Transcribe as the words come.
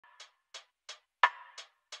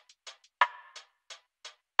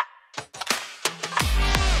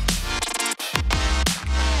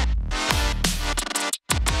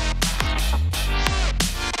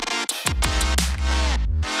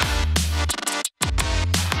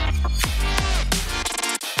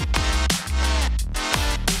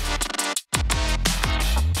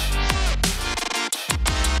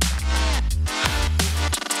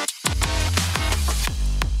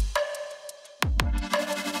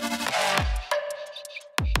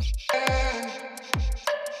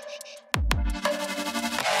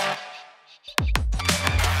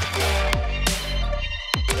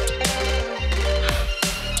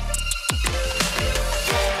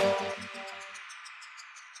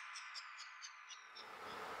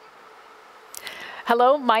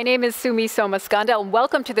Hello, my name is Sumi Somaskanda, and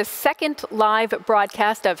welcome to the second live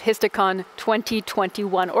broadcast of histoCON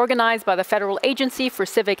 2021, organized by the Federal Agency for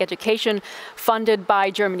Civic Education, funded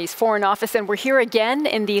by Germany's Foreign Office. And we're here again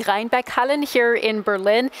in the Rheinbeck-Hallen here in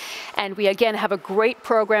Berlin. And we again have a great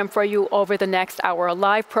program for you over the next hour, a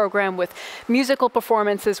live program with musical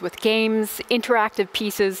performances, with games, interactive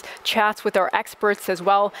pieces, chats with our experts as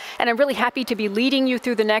well. And I'm really happy to be leading you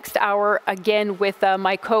through the next hour again with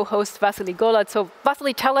my co-host Vasily Golod. So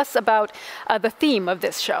Vasily, tell us about the theme of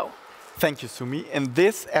this show. Thank you, Sumi. In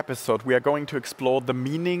this episode, we are going to explore the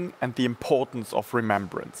meaning and the importance of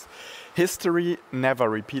remembrance. History never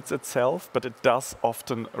repeats itself, but it does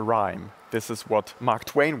often rhyme. This is what Mark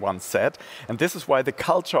Twain once said, and this is why the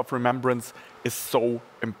culture of remembrance is so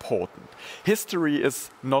important. History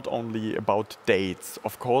is not only about dates.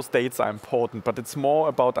 Of course, dates are important, but it's more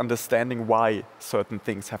about understanding why certain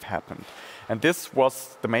things have happened. And this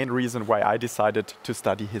was the main reason why I decided to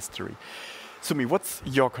study history. Sumi, what's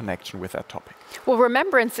your connection with that topic? Well,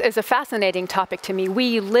 remembrance is a fascinating topic to me.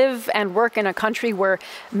 We live and work in a country where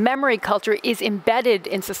memory culture is embedded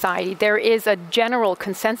in society. There is a general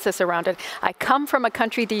consensus around it. I come from a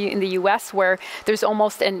country in the US where there's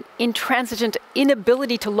almost an intransigent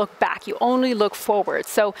inability to look back. You only look forward.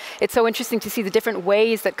 So it's so interesting to see the different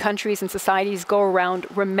ways that countries and societies go around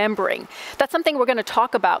remembering. That's something we're going to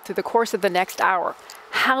talk about through the course of the next hour.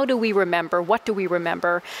 How do we remember? What do we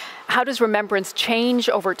remember? How does remembrance change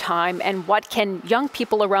over time? And what can young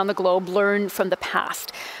people around the globe learn from the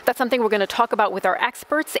past? That's something we're going to talk about with our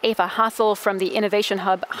experts, Eva Hasel from the Innovation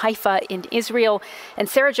Hub Haifa in Israel, and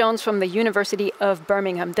Sara Jones from the University of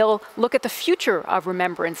Birmingham. They'll look at the future of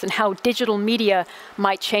remembrance and how digital media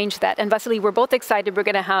might change that. And Vasily, we're both excited. We're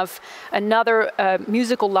going to have another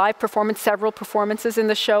musical live performance, several performances in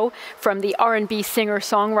the show from the R&B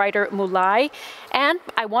singer-songwriter Mulay. And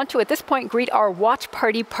I want to, at this point, greet our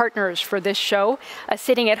Watchparty partners for this show,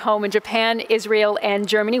 sitting at home in Japan, Israel, and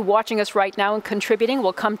Germany, watching us right now and contributing.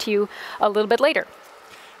 We'll come to you a little bit later.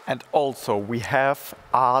 And also, we have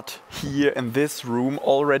art here in this room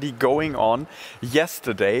already going on.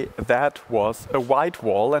 Yesterday, that was a white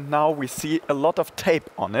wall, and now we see a lot of tape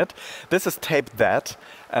on it. This is Tape That,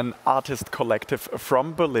 an artist collective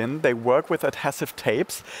from Berlin. They work with adhesive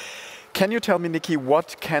tapes. Can you tell me, Nikki,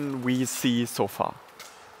 what can we see so far?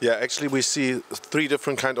 Yeah, actually we see 3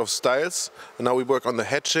 different kind of styles. And now we work on the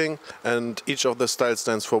hatching, and each of the styles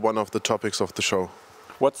stands for one of the topics of the show.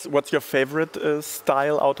 What's your favorite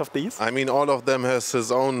style out of these? I mean, all of them has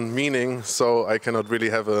his own meaning, so I cannot really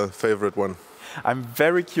have a favorite one. I'm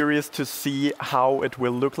very curious to see how it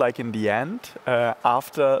will look like in the end,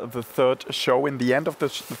 after the third show, in the end of the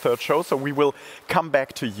third show. So we will come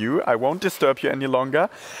back to you. I won't disturb you any longer.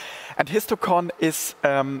 And histoCON is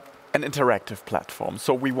an interactive platform.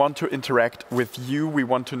 So we want to interact with you. We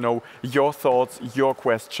want to know your thoughts, your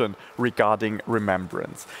question regarding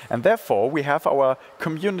remembrance. And therefore, we have our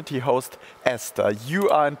community host, Esther. You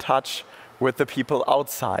are in touch with the people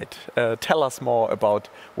outside. Tell us more about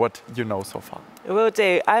what you know so far. Will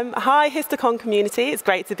do. Hi, histoCON community. It's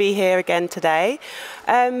great to be here again today.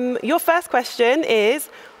 Your first question is,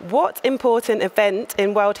 what important event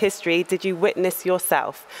in world history did you witness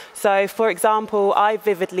yourself? So, for example, I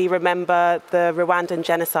vividly remember the Rwandan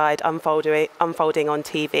genocide unfolding on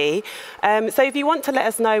TV. So if you want to let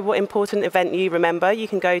us know what important event you remember, you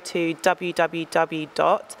can go to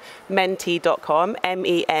www.menti.com,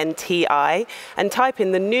 MENTI, and type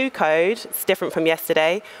in the new code, it's different from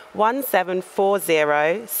yesterday,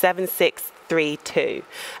 17407632.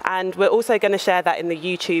 And we're also going to share that in the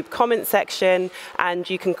YouTube comment section, and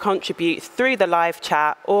you can contribute through the live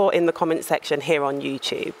chat or in the comment section here on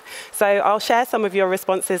YouTube. So I'll share some of your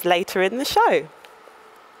responses later in the show.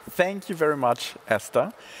 Thank you very much,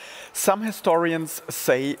 Esther. Some historians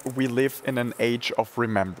say we live in an age of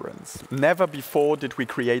remembrance. Never before did we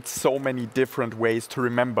create so many different ways to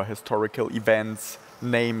remember historical events,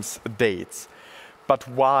 names, dates. But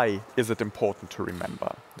why is it important to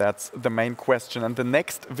remember? That's the main question. And the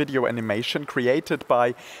next video animation, created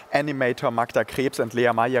by animator Magda Krebs and Lea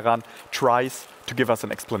Mayeran, tries to give us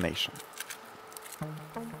an explanation.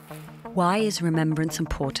 Why is remembrance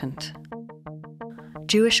important?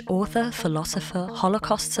 Jewish author, philosopher,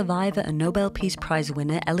 Holocaust survivor and Nobel Peace Prize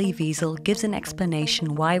winner Elie Wiesel gives an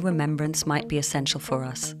explanation why remembrance might be essential for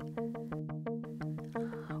us.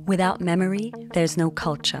 Without memory, there's no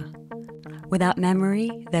culture. Without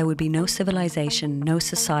memory, there would be no civilization, no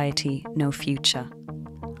society, no future.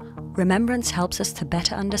 Remembrance helps us to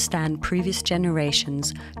better understand previous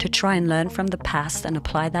generations, to try and learn from the past and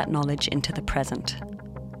apply that knowledge into the present.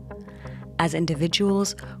 As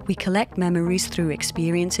individuals, we collect memories through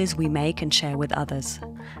experiences we make and share with others.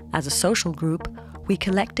 As a social group, we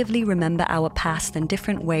collectively remember our past and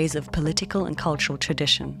different ways of political and cultural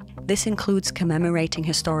tradition. This includes commemorating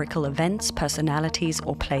historical events, personalities,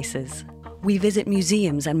 or places. We visit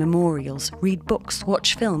museums and memorials, read books,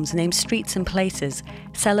 watch films, name streets and places,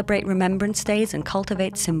 celebrate remembrance days, and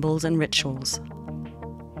cultivate symbols and rituals.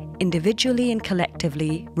 Individually and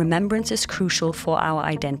collectively, remembrance is crucial for our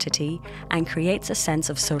identity and creates a sense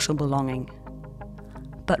of social belonging.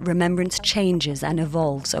 But remembrance changes and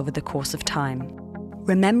evolves over the course of time.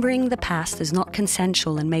 Remembering the past is not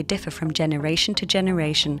consensual and may differ from generation to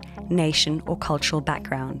generation, nation, or cultural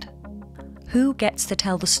background. Who gets to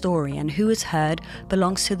tell the story and who is heard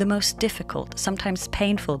belongs to the most difficult, sometimes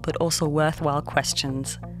painful, but also worthwhile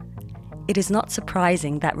questions. It is not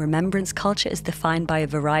surprising that remembrance culture is defined by a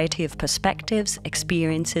variety of perspectives,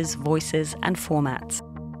 experiences, voices, and formats.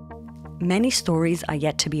 Many stories are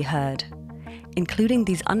yet to be heard. Including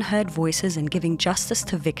these unheard voices and giving justice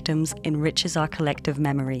to victims enriches our collective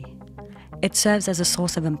memory. It serves as a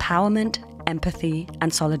source of empowerment, empathy,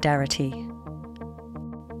 and solidarity.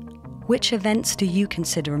 Which events do you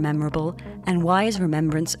consider memorable, and why is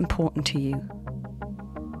remembrance important to you?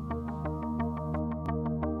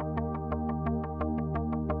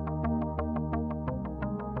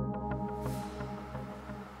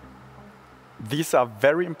 These are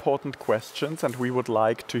very important questions, and we would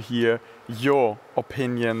like to hear your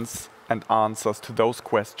opinions and answers to those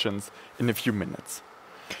questions in a few minutes.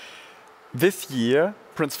 This year,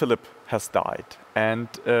 Prince Philip has died, and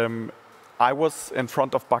I was in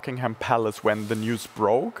front of Buckingham Palace when the news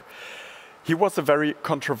broke. He was a very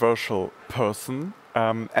controversial person,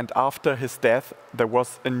 and after his death, there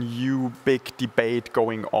was a new big debate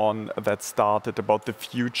going on that started about the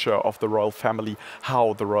future of the royal family,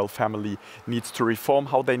 how the royal family needs to reform,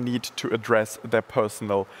 how they need to address their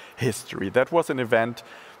personal history. That was an event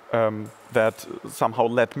that somehow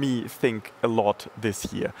let me think a lot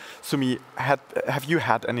this year. Sumi, have you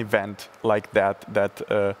had an event like that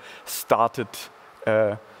that started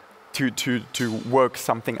to work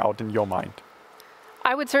something out in your mind?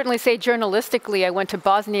 I would certainly say journalistically, I went to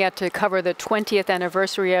Bosnia to cover the 20th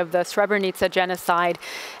anniversary of the Srebrenica genocide,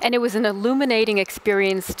 and it was an illuminating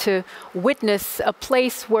experience to witness a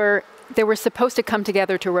place where they were supposed to come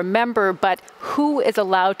together to remember, but who is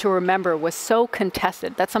allowed to remember was so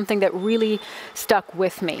contested. That's something that really stuck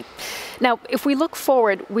with me. Now, if we look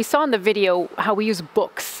forward, we saw in the video how we use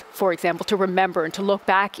books, for example, to remember and to look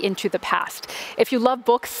back into the past. If you love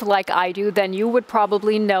books like I do, then you would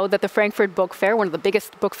probably know that the Frankfurt Book Fair, one of the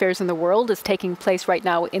biggest book fairs in the world, is taking place right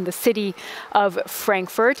now in the city of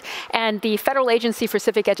Frankfurt. And the Federal Agency for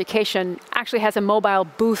Civic Education actually has a mobile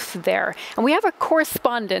booth there. And we have a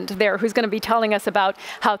correspondent there who's going to be telling us about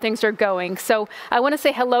how things are going. So I want to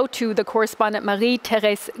say hello to the correspondent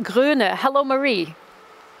Marie-Therese Gröne. Hello, Marie.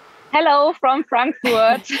 Hello from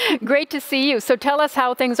Frankfurt. Great to see you. So tell us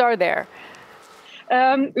how things are there.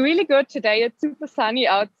 Really good today. It's super sunny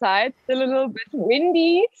outside, still a little bit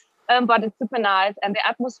windy, but it's super nice. And the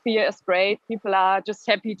atmosphere is great. People are just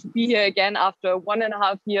happy to be here again after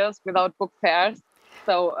 1.5 years without book fairs.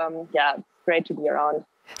 So yeah, it's great to be around.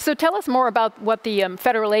 So tell us more about what the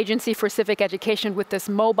Federal Agency for Civic Education with this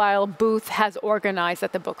mobile booth has organized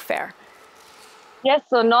at the book fair. Yes,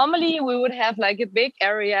 so normally we would have like a big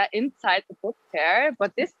area inside the book fair,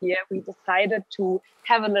 but this year we decided to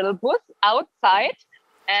have a little booth outside,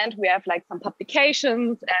 and we have like some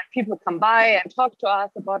publications and people come by and talk to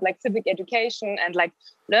us about like civic education and like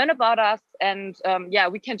learn about us. And yeah,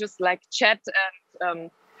 we can just like chat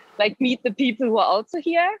and like meet the people who are also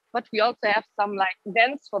here, but we also have some like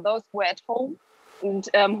events for those who are at home and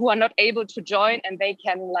who are not able to join, and they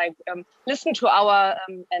can like listen to our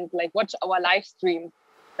and like watch our live stream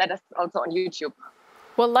that is also on YouTube.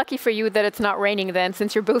 Well, lucky for you that it's not raining then,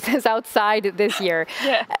 since your booth is outside this year.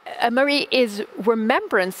 Yeah. Marie, is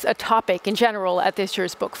remembrance a topic in general at this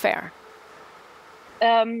year's book fair?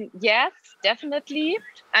 Yes, definitely.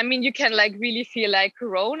 I mean, you can like really feel like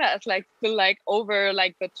Corona is like still like over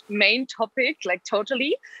like the main topic, like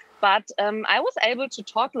totally. But I was able to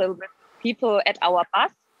talk a little bit with people at our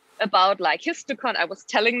bus about like histoCON. I was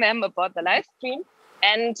telling them about the live stream,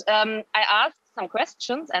 and I asked some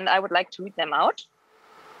questions, and I would like to read them out.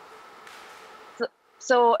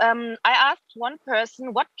 So I asked one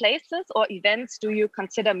person, what places or events do you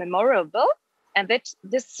consider memorable? And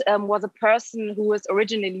this was a person who was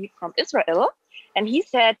originally from Israel. And he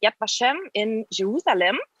said Yad Vashem in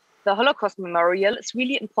Jerusalem, the Holocaust Memorial, is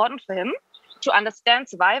really important for him to understand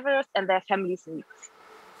survivors and their families' needs.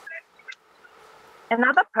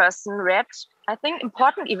 Another person read I think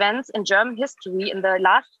important events in German history in the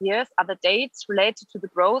last years are the dates related to the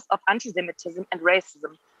growth of anti-Semitism and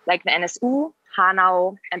racism, like the NSU,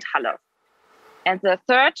 Hanau, and Halle. And the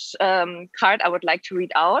third card I would like to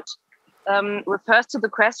read out refers to the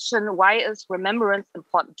question, why is remembrance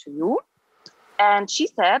important to you? And she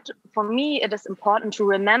said, for me, it is important to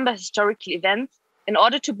remember historical events in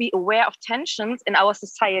order to be aware of tensions in our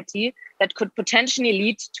society that could potentially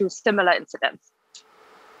lead to similar incidents.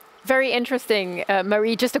 Very interesting,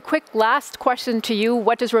 Marie. Just a quick last question to you.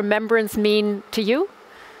 What does remembrance mean to you?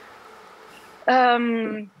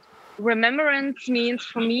 Remembrance means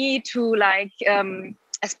for me to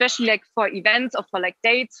especially like for events or for like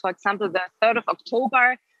dates, for example, the 3rd of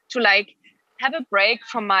October, to like have a break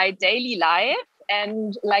from my daily life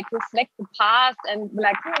and like reflect the past and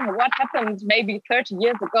like what happened maybe 30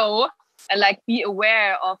 years ago and like be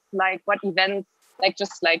aware of like what events like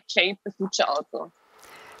just like shape the future also.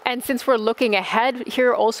 And since we're looking ahead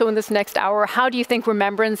here also in this next hour, how do you think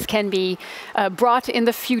remembrance can be brought in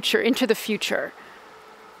the future, into the future?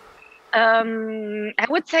 I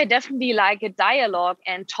would say definitely like a dialogue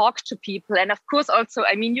and talk to people. And of course also,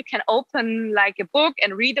 I mean, you can open like a book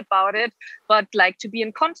and read about it, but like to be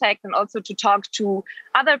in contact and also to talk to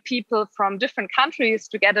other people from different countries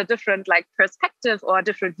to get a different like perspective or a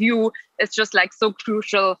different view is just like so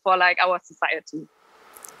crucial for like our society.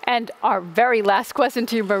 And our very last question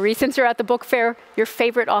to you, Marie, since you're at the book fair, your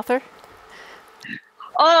favorite author?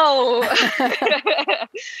 Oh,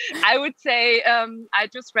 I would say I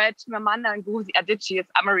just read Chimamanda Ngozi Adichie's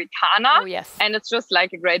Americana. Oh, yes. And it's just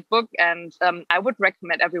like a great book. And I would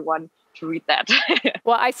recommend everyone to read that.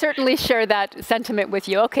 Well, I certainly share that sentiment with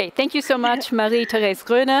you. Okay, thank you so much, Marie-Therese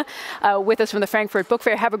Gröne, with us from the Frankfurt Book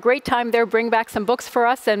Fair. Have a great time there. Bring back some books for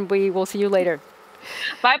us, and we will see you later.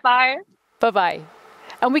 Bye-bye. Bye-bye.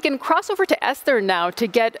 And we can cross over to Esther now to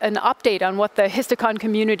get an update on what the histoCON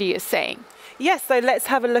community is saying. Yes, so let's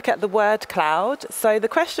have a look at the word cloud. So the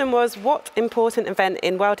question was, what important event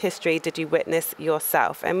in world history did you witness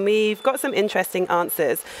yourself? And we've got some interesting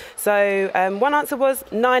answers. So one answer was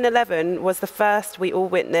 9/11 was the first we all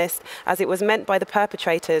witnessed, as it was meant by the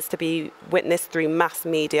perpetrators to be witnessed through mass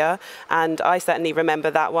media. And I certainly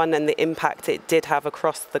remember that one and the impact it did have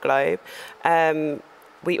across the globe.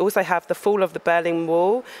 We also have the fall of the Berlin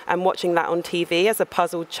Wall and watching that on TV as a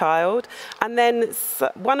puzzled child. And then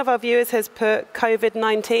one of our viewers has put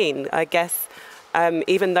COVID-19. I guess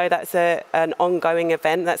even though that's an ongoing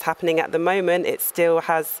event that's happening at the moment, it still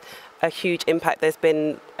has a huge impact. There's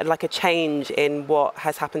been like a change in what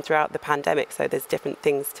has happened throughout the pandemic. So there's different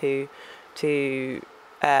things to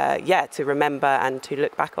remember and to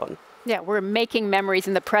look back on. Yeah, we're making memories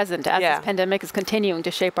in the present as this pandemic is continuing to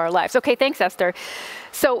shape our lives. Okay, thanks, Esther.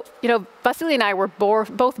 So, you know, Vasily and I were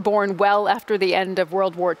both born well after the end of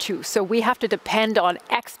World War II. So we have to depend on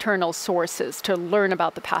external sources to learn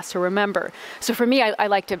about the past, to remember. So for me, I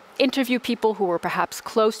like to interview people who were perhaps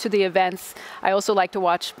close to the events. I also like to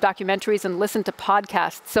watch documentaries and listen to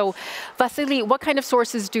podcasts. So Vasily, what kind of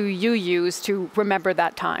sources do you use to remember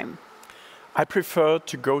that time? I prefer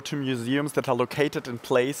to go to museums that are located in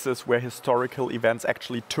places where historical events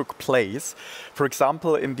actually took place. For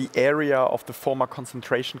example, in the area of the former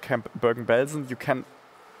concentration camp Bergen-Belsen, you can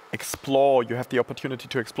explore, you have the opportunity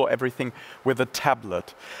to explore everything with a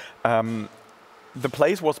tablet. The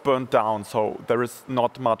place was burned down, so there is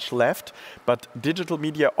not much left, but digital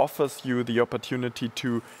media offers you the opportunity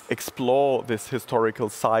to explore this historical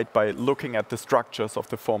site by looking at the structures of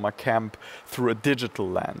the former camp through a digital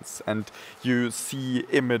lens. And you see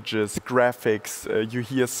images, graphics, you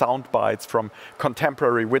hear sound bites from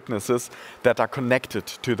contemporary witnesses that are connected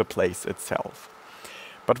to the place itself.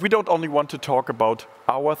 But we don't only want to talk about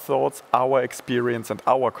our thoughts, our experience, and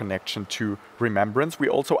our connection to remembrance. We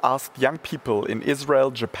also asked young people in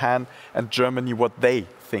Israel, Japan, and Germany what they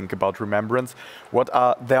think about remembrance. What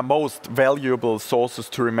are their most valuable sources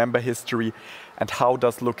to remember history, and how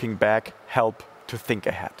does looking back help to think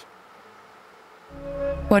ahead?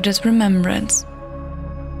 What is remembrance?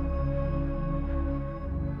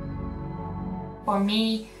 For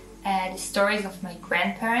me, the stories of my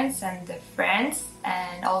grandparents and the friends,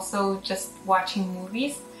 and also just watching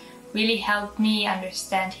movies, really helped me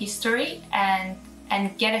understand history and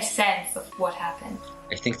get a sense of what happened.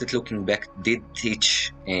 I think that looking back did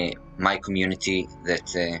teach my community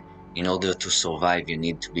that in order to survive you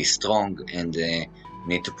need to be strong and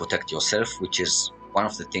need to protect yourself, which is one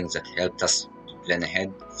of the things that helped us to plan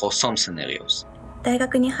ahead for some scenarios. 大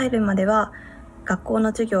学に入るまでは学校の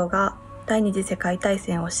授業が第二次世界大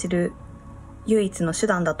戦を知る唯一の手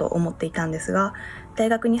段だと思っていたんですが、大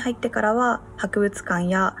学に入ってからは博物館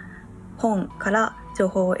や本から情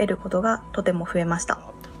報を得ることがとても増えました。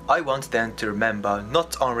I want them to remember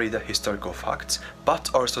not only the historical facts,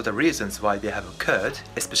 but also the reasons why they have occurred,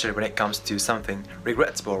 especially when it comes to something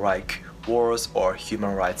regrettable like wars or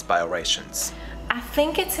human rights violations. I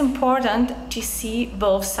think it's important to see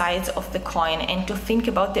both sides of the coin and to think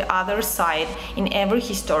about the other side in every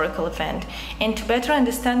historical event and to better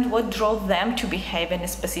understand what drove them to behave in a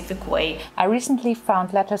specific way. I recently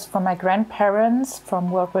found letters from my grandparents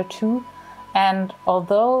from World War II, and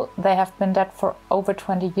although they have been dead for over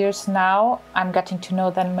 20 years now, I'm getting to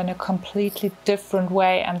know them in a completely different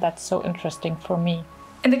way, and that's so interesting for me.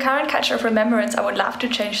 In the current culture of remembrance, I would love to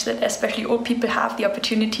change that especially old people have the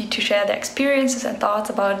opportunity to share their experiences and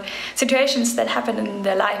thoughts about situations that happen in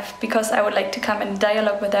their life, because I would like to come in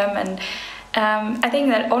dialogue with them. And I think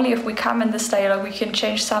that only if we come in this dialogue, we can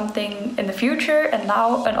change something in the future and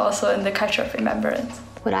now, and also in the culture of remembrance.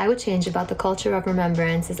 What I would change about the culture of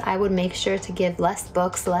remembrance is I would make sure to give less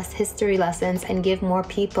books, less history lessons, and give more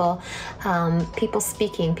people, people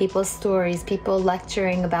speaking, people's stories, people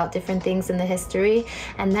lecturing about different things in the history,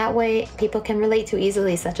 and that way people can relate to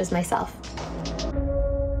easily, such as myself.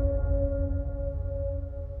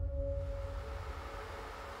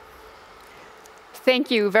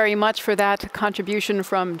 Thank you very much for that contribution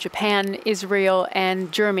from Japan, Israel,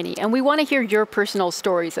 and Germany. And we want to hear your personal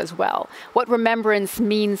stories as well, what remembrance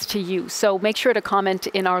means to you. So make sure to comment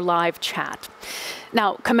in our live chat.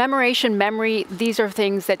 Now, commemoration, memory, these are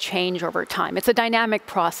things that change over time. It's a dynamic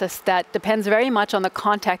process that depends very much on the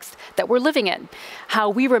context that we're living in. How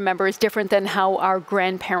we remember is different than how our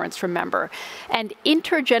grandparents remember. And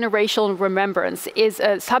intergenerational remembrance is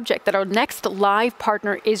a subject that our next live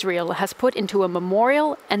partner, Israel, has put into a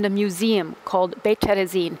memorial and a museum called Beit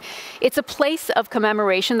Terezin. It's a place of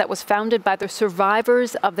commemoration that was founded by the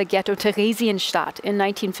survivors of the ghetto Terezin in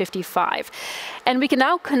 1955. And we can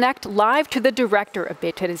now connect live to the director of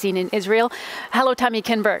Beit Terezin in Israel. Hello, Tami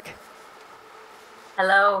Kinberg.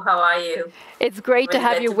 Hello, how are you? It's great to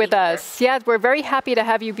have you with us. Yeah, we're very happy to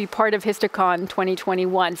have you be part of histoCON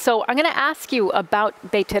 2021. So I'm going to ask you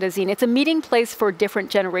about Beit Terezin. It's a meeting place for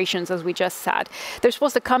different generations, as we just said. They're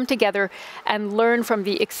supposed to come together and learn from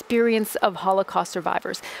the experience of Holocaust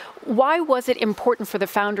survivors. Why was it important for the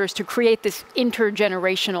founders to create this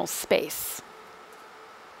intergenerational space?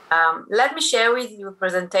 Let me share with you a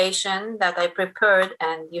presentation that I prepared,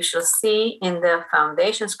 and you shall see in the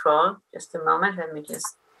foundation scroll. Just a moment, let me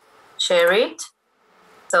just share it.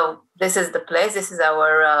 So this is the place, this is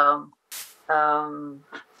our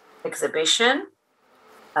exhibition.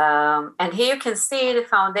 And here you can see the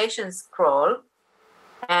foundation scroll.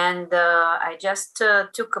 And I just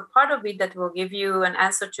took a part of it that will give you an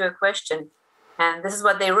answer to a question. And this is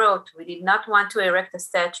what they wrote. We did not want to erect a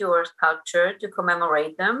statue or sculpture to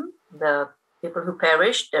commemorate them, the people who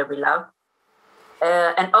perished, their beloved.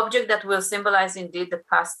 An object that will symbolize indeed the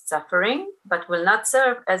past suffering, but will not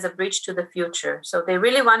serve as a bridge to the future. So they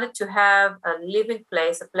really wanted to have a living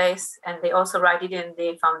place, and they also write it in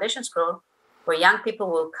the foundation scroll, where young people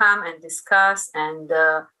will come and discuss and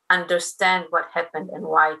understand what happened and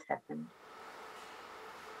why it happened.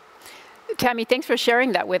 Tami, thanks for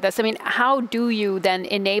sharing that with us. I mean, how do you then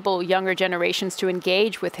enable younger generations to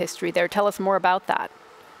engage with history there? Tell us more about that.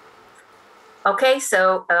 Okay,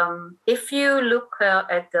 so if you look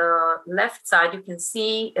at the left side, you can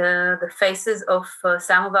see the faces of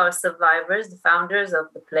some of our survivors, the founders of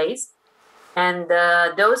the place. And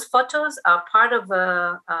those photos are part of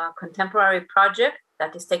a contemporary project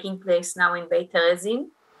that is taking place now in Beit Terezin.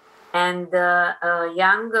 And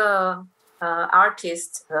young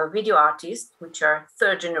artists, video artists, which are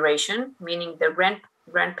third generation, meaning their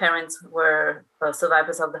grandparents were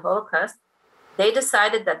survivors of the Holocaust, they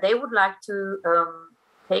decided that they would like to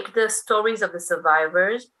take the stories of the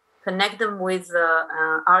survivors, connect them with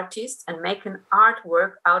artists, and make an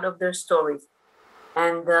artwork out of their stories.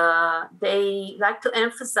 And they like to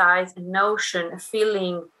emphasize a notion, a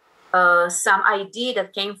feeling, some idea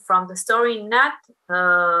that came from the story, not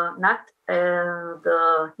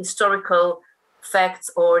the historical facts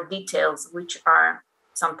or details, which are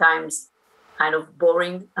sometimes kind of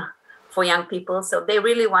boring for young people. So they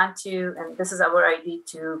really want to, and this is our idea,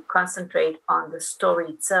 to concentrate on the story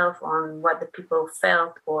itself, on what the people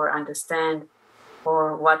felt or understand,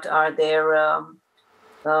 or what are their,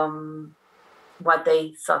 what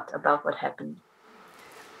they thought about what happened.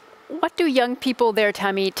 What do young people there,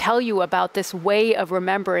 Tami, tell you about this way of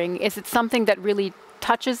remembering? Is it something that really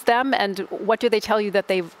touches them, and what do they tell you that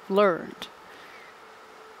they've learned?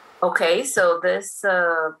 Okay, so this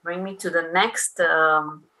brings me to the next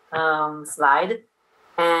slide.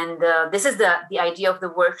 And this is the idea of the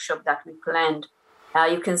workshop that we planned.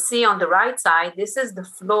 You can see on the right side, this is the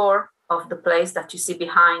floor of the place that you see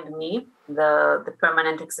behind me, the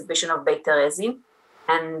permanent exhibition of Beit Terezin.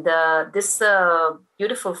 And this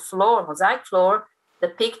beautiful floor, mosaic floor,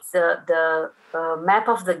 depicts the map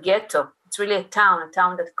of the ghetto. It's really a town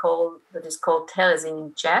that is called Terezin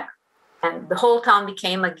in Czech. And the whole town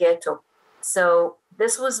became a ghetto. So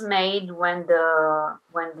this was made when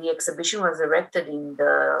the exhibition was erected in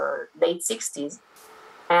the late 60s.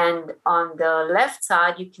 And on the left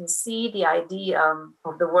side, you can see the idea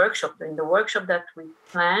of the workshop. In the workshop that we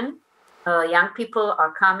plan, young people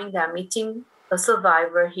are coming, they're meeting a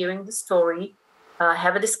survivor, hearing the story,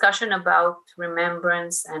 have a discussion about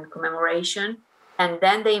remembrance and commemoration, and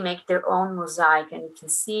then they make their own mosaic. And you can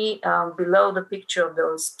see below the picture of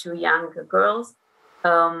those two young girls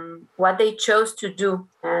what they chose to do.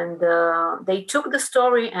 And they took the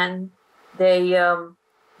story and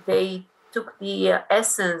they took the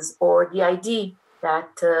essence or the idea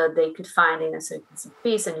that they could find in it. So you can see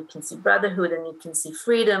peace, and you can see brotherhood, and you can see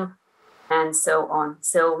freedom, and so on.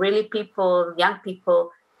 So really young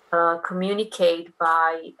people communicate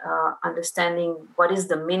by understanding what is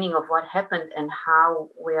the meaning of what happened and how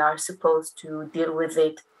we are supposed to deal with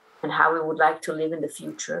it and how we would like to live in the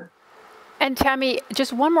future. And Tami,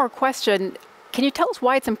 just one more question. Can you tell us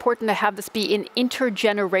why it's important to have this be an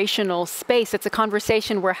intergenerational space? It's a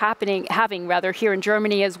conversation we're having here in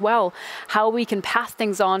Germany as well, how we can pass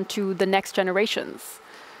things on to the next generations.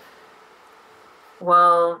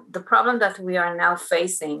 Well, the problem that we are now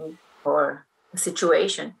facing, or the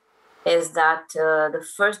situation, is that the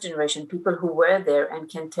first generation, people who were there and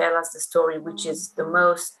can tell us the story, which is the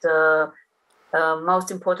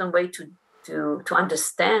most important way to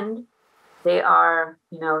understand, they are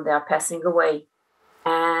passing away.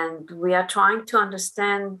 And we are trying to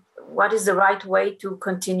understand what is the right way to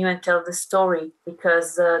continue and tell the story,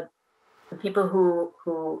 because the people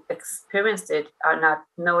who experienced it are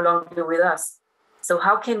no longer with us. So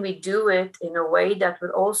how can we do it in a way that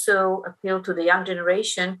will also appeal to the young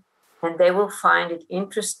generation, and they will find it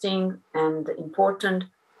interesting and important?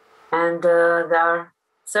 And there are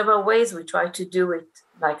several ways we try to do it,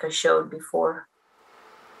 like I showed before.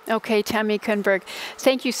 Okay, Tami Kinberg,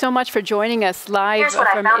 thank you so much for joining us live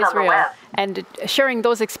from Israel and sharing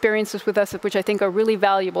those experiences with us, which I think are really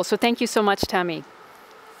valuable. So thank you so much, Tami.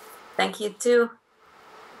 Thank you too.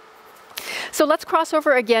 So let's cross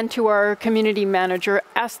over again to our community manager,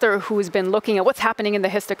 Esther, who's been looking at what's happening in the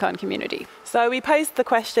histoCON community. So we posed the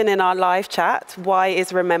question in our live chat, why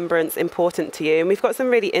is remembrance important to you? And we've got some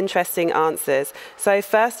really interesting answers. So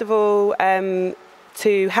first of all,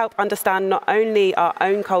 to help understand not only our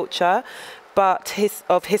own culture, but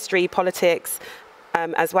of history, politics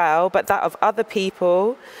as well, but that of other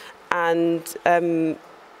people, and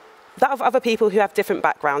that of other people who have different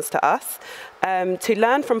backgrounds to us, to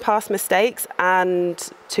learn from past mistakes and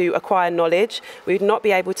to acquire knowledge. We would not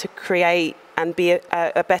be able to create and be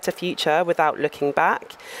a better future without looking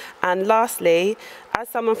back. And lastly, as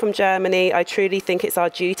someone from Germany, I truly think it's our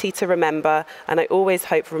duty to remember, and I always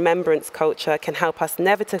hope remembrance culture can help us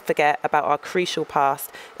never to forget about our crucial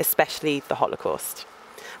past, especially the Holocaust.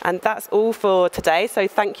 And that's all for today, so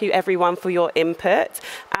thank you everyone for your input,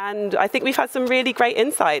 and I think we've had some really great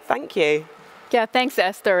insight. Thank you. Yeah, thanks,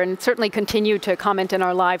 Esther, and certainly continue to comment in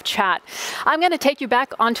our live chat. I'm going to take you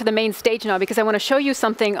back onto the main stage now because I want to show you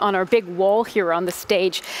something on our big wall here on the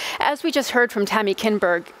stage. As we just heard from Tami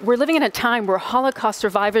Kinberg, we're living in a time where Holocaust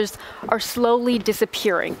survivors are slowly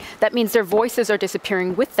disappearing. That means their voices are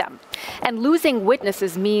disappearing with them. And losing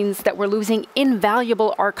witnesses means that we're losing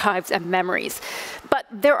invaluable archives and memories. But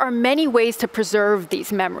there are many ways to preserve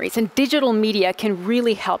these memories, and digital media can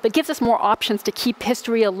really help. It gives us more options to keep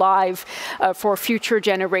history alive for future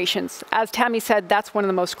generations. As Tami said, that's one of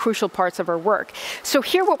the most crucial parts of our work. So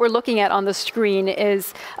here what we're looking at on the screen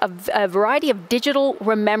is a variety of digital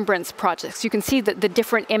remembrance projects. You can see the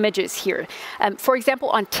different images here. For example,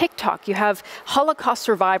 on TikTok, you have Holocaust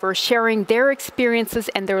survivors sharing their experiences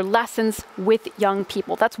and their lessons with young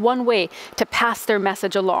people. That's one way to pass their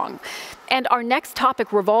message along. And our next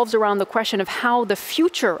topic revolves around the question of how the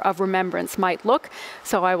future of remembrance might look.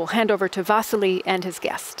 So I will hand over to Vasily and his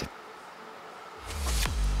guest.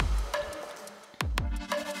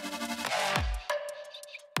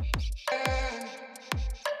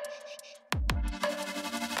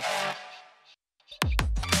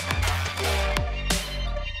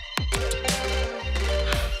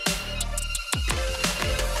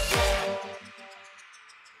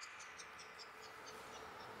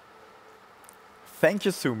 Thank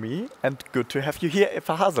you, Sumi, and good to have you here,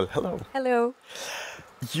 Eva Hasel. Hello. Hello.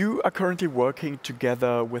 You are currently working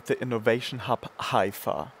together with the Innovation Hub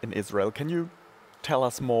Haifa in Israel. Can you tell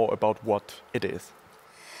us more about what it is?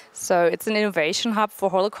 So it's an innovation hub for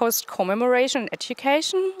Holocaust commemoration and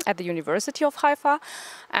education at the University of Haifa.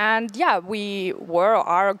 And yeah, we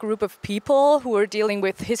are a group of people who are dealing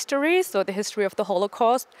with history, so the history of the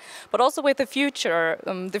Holocaust, but also with the future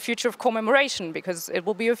of commemoration, because it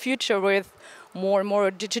will be a future with more and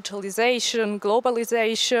more digitalization,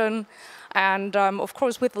 globalization, and of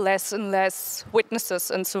course with less and less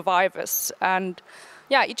witnesses and survivors. And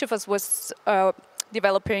yeah, each of us was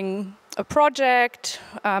developing a project,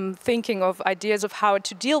 thinking of ideas of how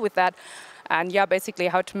to deal with that, and yeah, basically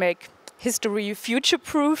how to make history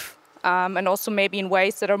future-proof, and also maybe in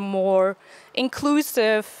ways that are more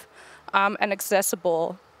inclusive and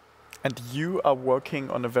accessible. And you are working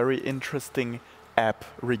on a very interesting app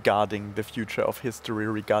regarding the future of history,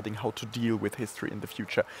 regarding how to deal with history in the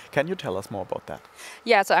future. Can you tell us more about that?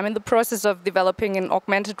 Yeah, so I'm in the process of developing an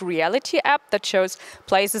augmented reality app that shows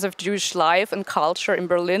places of Jewish life and culture in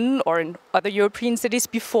Berlin or in other European cities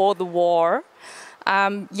before the war.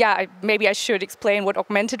 Maybe I should explain what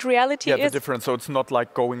augmented reality is. Yeah, the difference. So it's not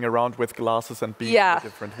like going around with glasses and being in a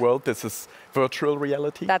different world. This is virtual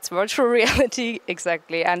reality? That's virtual reality,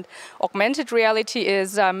 exactly. And augmented reality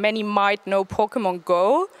is, many might know Pokemon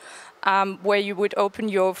Go, where you would open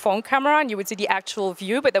your phone camera and you would see the actual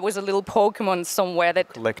view, but there was a little Pokemon somewhere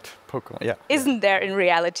that collect Pokemon, yeah. Isn't there in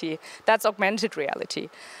reality. That's augmented reality.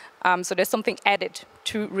 So there's something added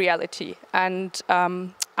to reality. And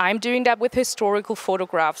I'm doing that with historical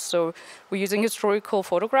photographs. So we're using historical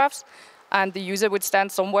photographs, and the user would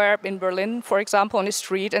stand somewhere in Berlin, for example, on a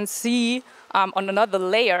street and see on another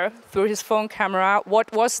layer through his phone camera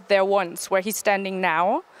what was there once, where he's standing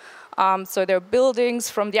now. So there are buildings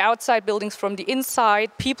from the outside, buildings from the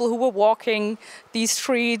inside, people who were walking these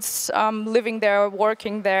streets, living there,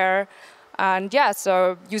 working there. And yeah,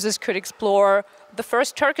 so users could explore the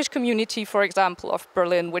first Turkish community, for example, of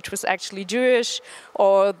Berlin, which was actually Jewish,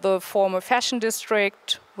 or the former fashion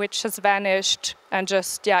district, which has vanished, and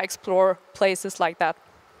just, explore places like that.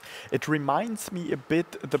 It reminds me a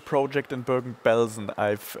bit the project in Bergen-Belsen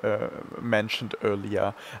I've mentioned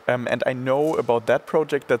earlier. And I know about that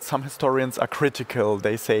project that some historians are critical.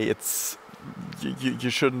 They say it's you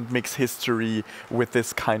shouldn't mix history with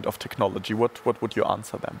this kind of technology. What would you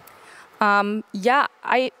answer them?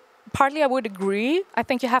 Partly I would agree. I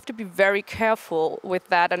think you have to be very careful with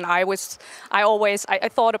that. And I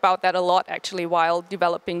thought about that a lot actually while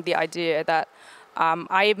developing the idea that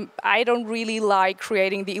I don't really like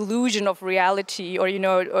creating the illusion of reality or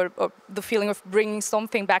the feeling of bringing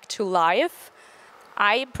something back to life.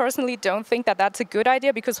 I personally don't think that that's a good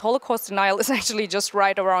idea, because Holocaust denial is actually just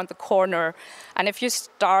right around the corner. And if you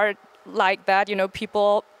start like that,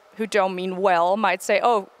 people who don't mean well might say,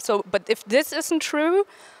 but if this isn't true,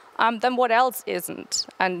 then what else isn't?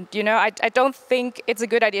 And, I don't think it's a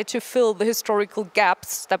good idea to fill the historical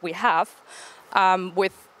gaps that we have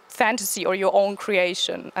with fantasy or your own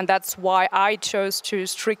creation. And that's why I chose to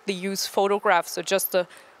strictly use photographs, so just the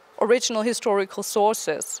original historical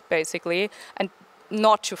sources, basically, and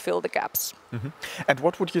not to fill the gaps. Mm-hmm. And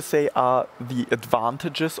what would you say are the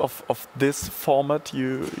advantages of this format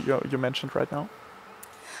you mentioned right now?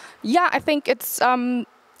 Yeah, I think it's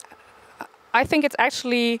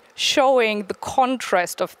actually showing the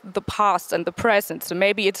contrast of the past and the present. So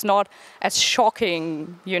maybe it's not as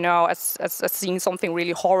shocking, as seeing something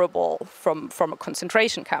really horrible from a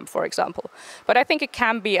concentration camp, for example. But I think it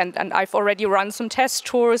can be, and I've already run some test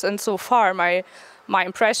tours, and so far my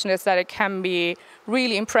impression is that it can be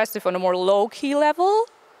really impressive on a more low-key level.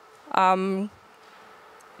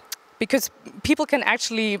 Because people can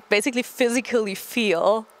actually basically physically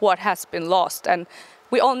feel what has been lost. And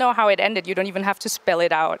we all know how it ended. You don't even have to spell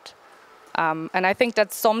it out. And I think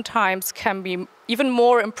that sometimes can be even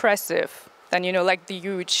more impressive than, like the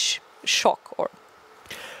huge shock.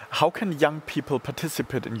 How can young people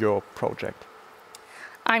participate in your project?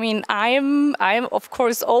 I mean, I'm of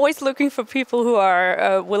course always looking for people who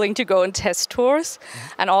are willing to go on test tours.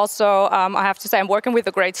 And also, I have to say, I'm working with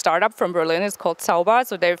a great startup from Berlin. It's called Zauber.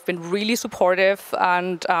 So they've been really supportive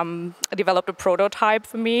and developed a prototype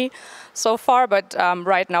for me so far. But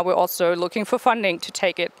right now, we're also looking for funding to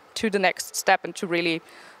take it to the next step and to really,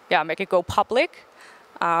 make it go public.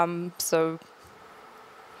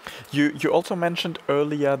 You also mentioned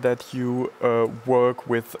earlier that you work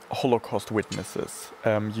with Holocaust witnesses.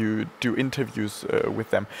 You do interviews with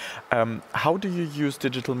them. How do you use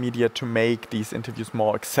digital media to make these interviews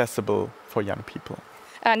more accessible for young people?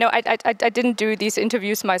 No, I didn't do these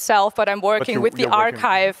interviews myself, but I'm working with the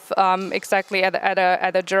archive exactly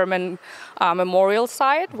at a German memorial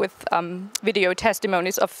site with video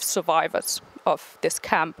testimonies of survivors of this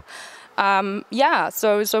camp. Yeah,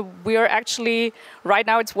 so we're actually, right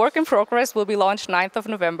now it's work in progress, will be launched 9th of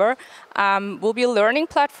November. Will be a learning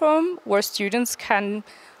platform where students can,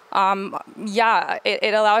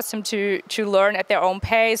 it allows them to learn at their own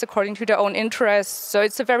pace, according to their own interests. So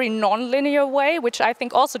it's a very non-linear way, which I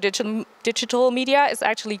think also digital media is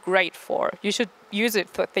actually great for. You should use it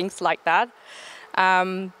for things like that.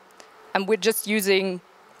 And we're just using,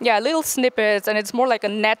 little snippets, and it's more like a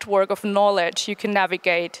network of knowledge. You can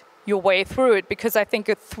navigate your way through it, because I think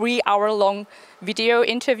a 3-hour-long video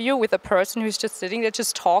interview with a person who's just sitting there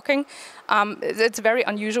just talking, it's very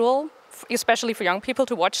unusual, especially for young people,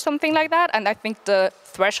 to watch something like that. And I think the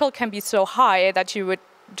threshold can be so high that you would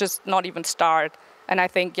just not even start. And I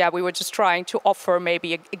think, we were just trying to offer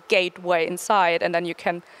maybe a gateway inside, and then you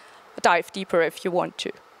can dive deeper if you want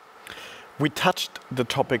to. We touched the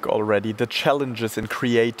topic already, the challenges in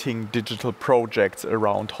creating digital projects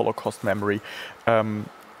around Holocaust memory.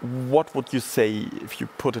 What would you say, if you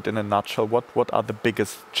put it in a nutshell, what are the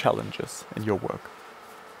biggest challenges in your work?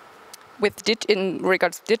 In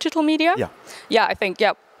regards to digital media? Yeah. Yeah, I think,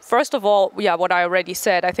 first of all, what I already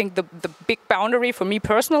said, I think the big boundary for me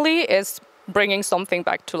personally is bringing something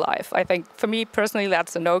back to life. I think for me personally,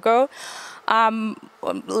 that's a no-go.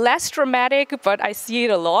 Less dramatic, but I see it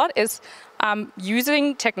a lot, is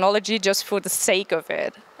using technology just for the sake of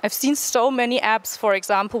it. I've seen so many apps, for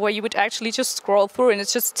example, where you would actually just scroll through and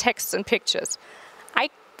it's just text and pictures.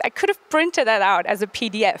 I could have printed that out as a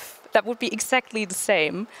PDF. That would be exactly the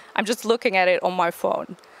same. I'm just looking at it on my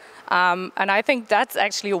phone. And I think that's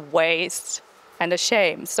actually a waste and a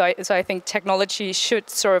shame. So I think technology should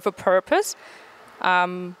serve a purpose.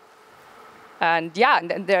 And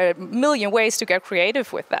there are a million ways to get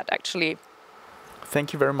creative with that, actually.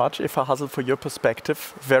 Thank you very much, Eva Hasel, for your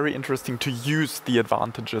perspective. Very interesting to use the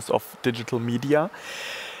advantages of digital media.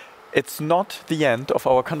 It's not the end of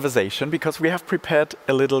our conversation, because we have prepared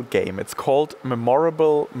a little game. It's called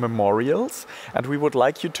Memorable Memorials, and we would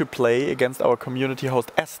like you to play against our community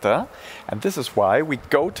host Esther. And this is why we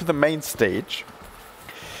go to the main stage.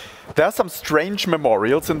 There are some strange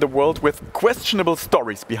memorials in the world with questionable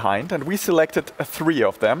stories behind, and we selected 3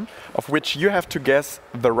 of them, of which you have to guess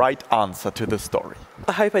the right answer to the story.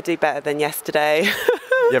 I hope I do better than yesterday.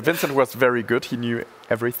 Yeah, Vincent was very good. He knew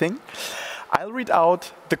everything. I'll read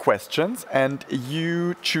out the questions, and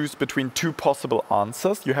you choose between 2 possible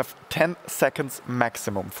answers. You have 10 seconds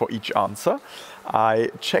maximum for each answer.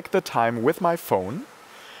 I check the time with my phone,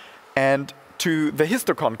 and to the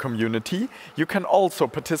histoCON community, you can also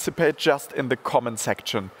participate just in the comment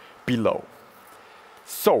section below.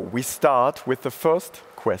 So we start with the first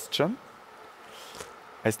question.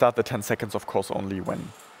 I start the 10 seconds, of course, only when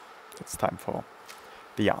it's time for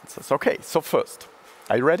the answers. Okay, so first,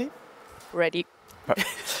 are you ready? Ready.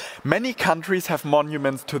 Many countries have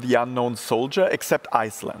monuments to the unknown soldier except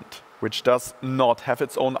Iceland, which does not have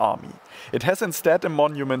its own army. It has instead a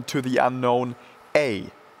monument to the unknown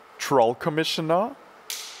A, Troll Commissioner,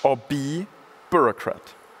 or B,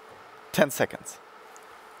 Bureaucrat. 10 seconds.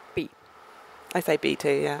 B. I say B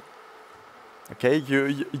too, yeah. Okay,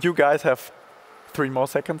 you guys have 3 more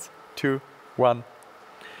seconds. 2, 1.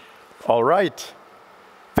 All right.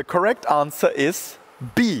 The correct answer is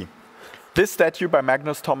B. This statue by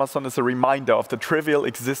Magnus Thomasson is a reminder of the trivial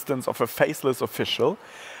existence of a faceless official.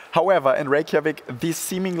 However, in Reykjavik, these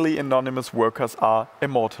seemingly anonymous workers are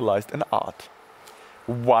immortalized in art.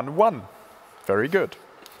 1-1. Very good.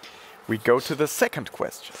 We go to the second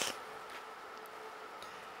question.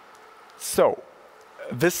 So,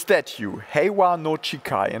 this statue, Heiwa no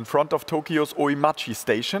Chikai, in front of Tokyo's Oimachi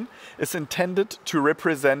station, is intended to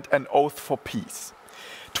represent an oath for peace.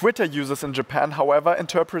 Twitter users in Japan, however,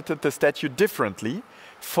 interpreted the statue differently.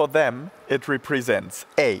 For them, it represents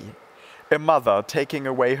A, a mother taking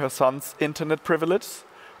away her son's internet privilege,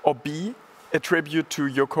 or B, a tribute to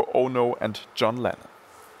Yoko Ono and John Lennon.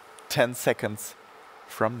 10 seconds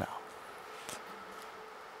from now.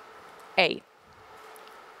 A.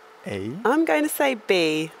 A. I'm going to say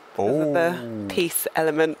B, because of the peace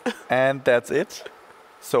element. And that's it.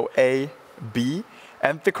 So A, B.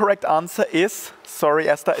 And the correct answer is, sorry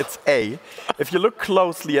Esther, it's A. If you look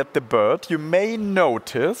closely at the bird, you may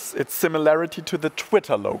notice its similarity to the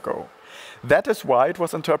Twitter logo. That is why it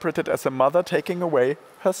was interpreted as a mother taking away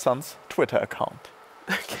her son's Twitter account.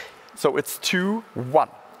 Okay. So it's 2-1.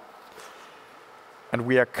 And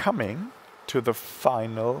we are coming to the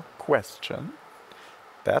final question.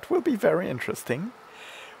 That will be very interesting.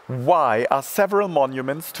 Why are several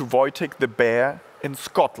monuments to Wojtek the Bear in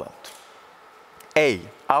Scotland? A,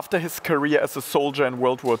 after his career as a soldier in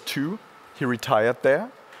World War II, he retired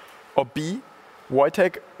there. Or B,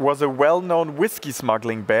 Wojtek was a well-known whiskey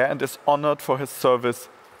smuggling bear and is honored for his service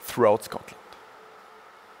throughout Scotland.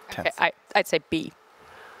 Okay, I'd say B.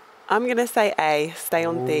 I'm going to say A, stay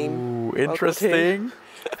on theme. Ooh, interesting.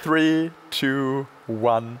 3, 2,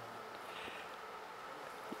 1.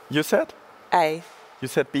 You said? A. You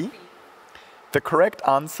said B? The correct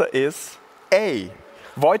answer is A.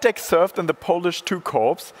 Wojtek served in the Polish II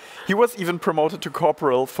Corps. He was even promoted to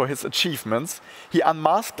corporal for his achievements. He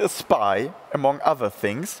unmasked a spy, among other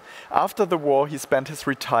things. After the war, he spent his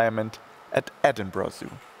retirement at Edinburgh Zoo.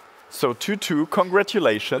 So 2-2,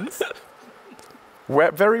 congratulations.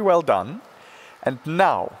 Very well done. And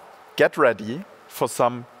now, get ready for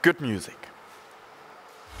some good music.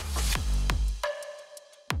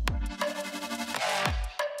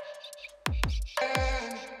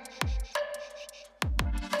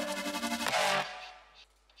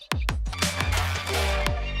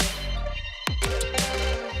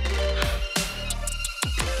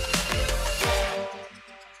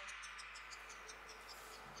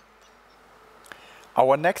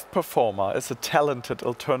 Our next performer is a talented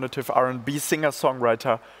alternative R&B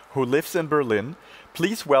singer-songwriter who lives in Berlin.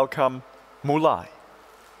 Please welcome Mulay.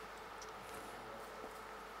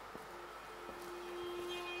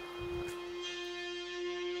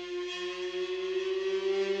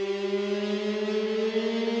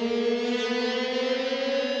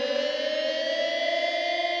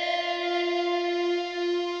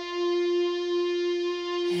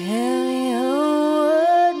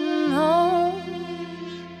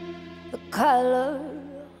 Color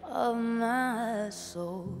of my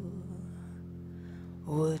soul,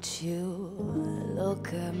 would you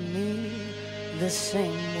look at me the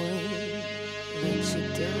same way that you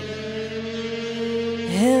do?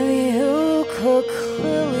 If you could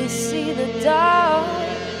clearly see the dark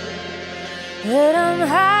that I'm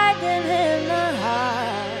hiding in my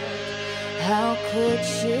heart, how could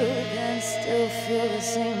you then still feel the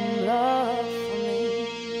same love for me?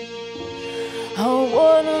 I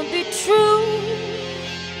wanna be true,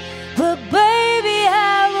 but baby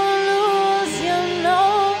I will lose, you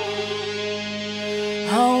know.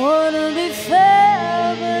 I wanna be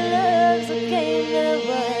fair, but love's a game that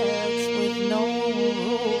works with no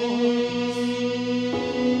rules.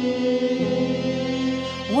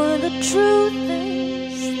 When the truth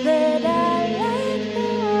is that I like the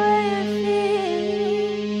way it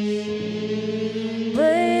feels,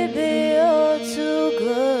 baby you're too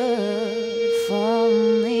good for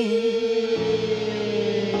me.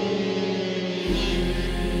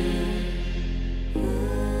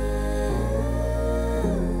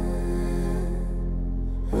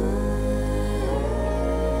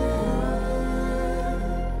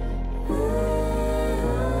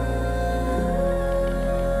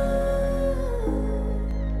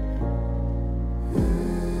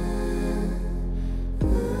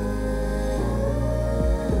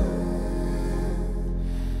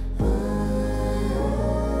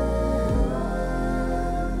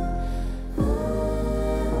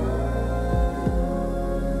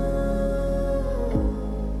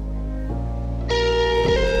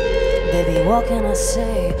 Baby, what can I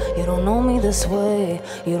say? You don't know me this way.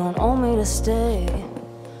 You don't own me to stay.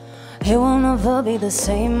 It will never be the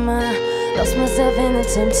same. I lost myself in the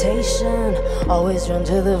temptation. Always run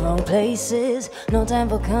to the wrong places. No time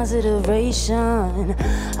for consideration.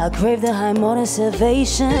 I crave the high more than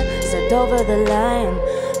salvation. Stepped over the line,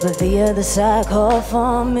 but the other side called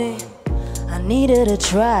for me. I needed to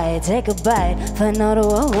try, take a bite, find out who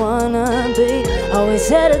I wanna be. Always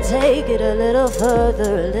had to take it a little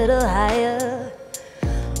further, a little higher.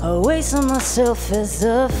 A waste of myself as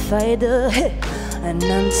a fighter, an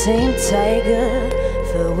untamed tiger,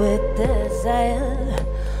 filled with desire.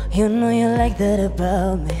 You know you like that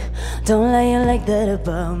about me. Don't lie, you like that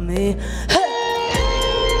about me.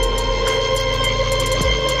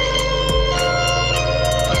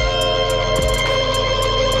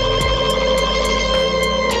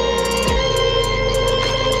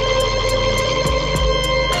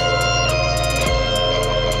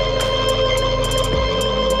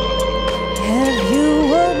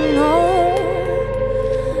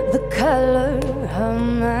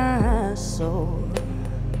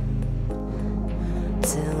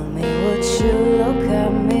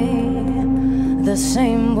 The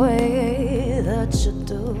same way that you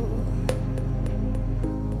do.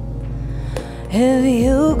 If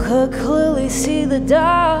you could clearly see the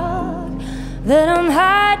dark that I'm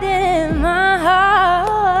hiding in my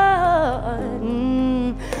heart,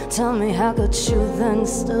 tell me how could you then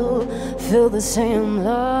still feel the same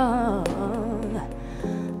love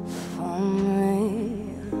for me?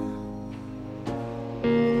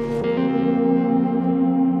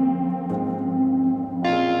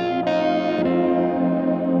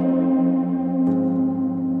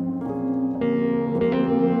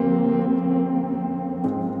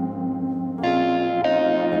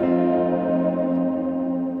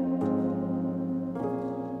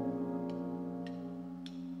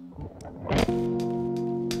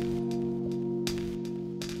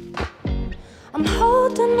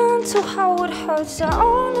 hurts, I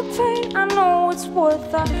own the pain, I know it's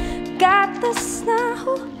worth. I got this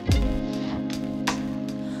now.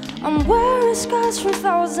 I'm wearing scars from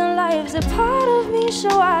 1,000 lives. A part of me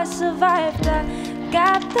show I survived. I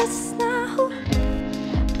got this now.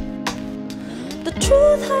 The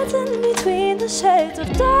truth hides in between the shades of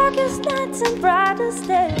darkest nights and brightest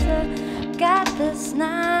days. I got this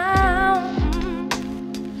now.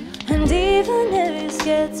 And even if you're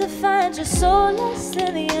scared to find your soul lost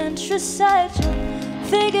in the introside, you'll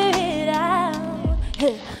figure it out.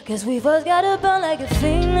 Hey, 'cause we first gotta burn like a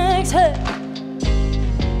phoenix. Hey,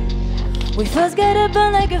 we first gotta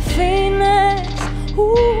burn like a phoenix.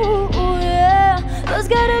 Ooh, yeah. First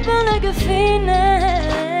gotta burn like a phoenix.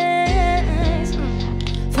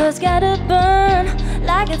 First gotta burn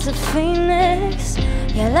like it's a phoenix.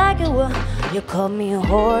 Yeah, like it was. You called me a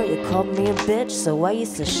whore, you called me a bitch, so I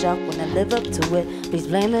used to shock when I live up to it. Please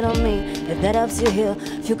blame it on me, if that helps you heal.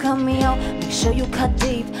 If you cut me out, make sure you cut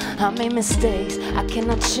deep. I made mistakes, I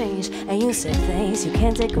cannot change, and you said things you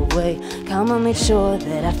can't take away. Come on, make sure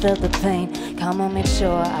that I felt the pain. Come on, make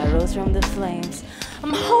sure I rose from the flames.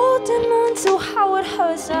 I'm holding on to how it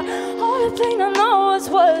hurts. All the pain I know it's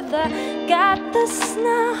worth. I got this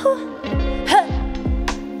now. Hey.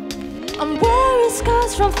 I'm wearing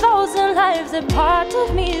scars from 1,000 lives. A part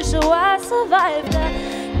of me so I survived. I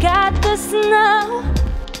got this now.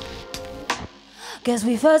 Guess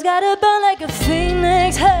we first gotta burn like a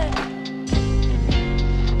phoenix. Hey,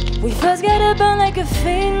 we first gotta burn like a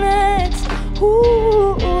phoenix.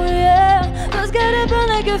 Ooh, yeah. First gotta burn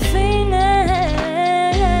like a phoenix.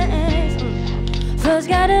 First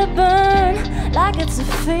gotta burn like it's a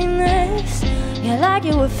phoenix. Yeah, like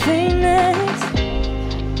you a phoenix.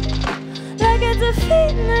 Like it's a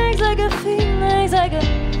phoenix, like a phoenix, like a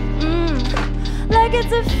like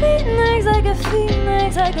it's a phoenix, like a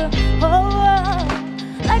phoenix, like a oh,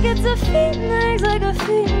 like it's a phoenix, like a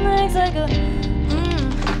phoenix, like a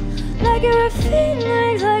like you're a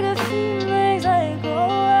phoenix, like a phoenix, like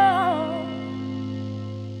oh.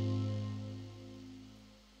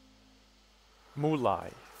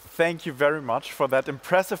 Mulay, thank you very much for that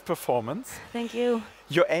impressive performance. Thank you.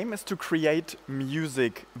 Your aim is to create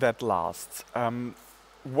music that lasts.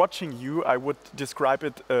 Watching you, I would describe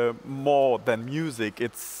it more than music.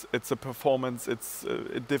 It's a performance. It's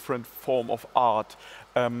a different form of art.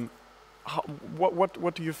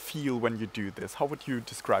 What do you feel when you do this? How would you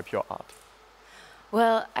describe your art?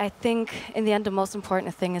 Well, I think in the end, the most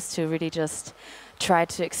important thing is to really just try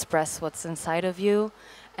to express what's inside of you,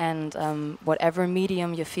 and whatever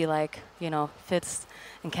medium you feel like fits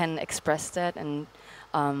and can express that. And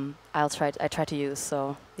I try to use.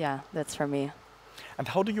 So yeah, that's for me. And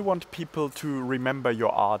how do you want people to remember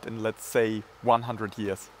your art in, let's say, 100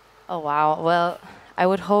 years? Oh wow! Well, I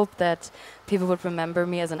would hope that people would remember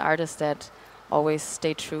me as an artist that always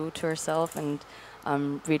stayed true to herself and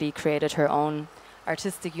really created her own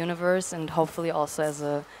artistic universe, and hopefully also as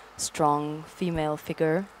a strong female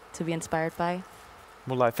figure to be inspired by.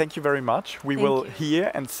 Mulay, thank you very much. We will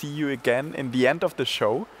hear and see you again in the end of the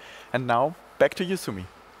show. And now, back to you, Sumi.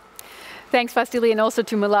 Thanks, Vasily, and also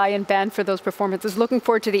to Mulay and band for those performances. Looking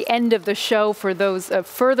forward to the end of the show for those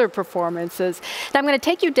further performances. Now I'm going to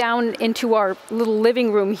take you down into our little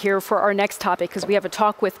living room here for our next topic, because we have a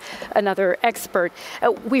talk with another expert.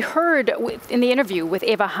 We heard in the interview with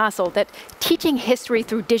Eva Hasel that teaching history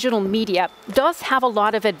through digital media does have a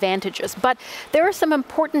lot of advantages, but there are some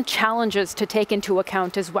important challenges to take into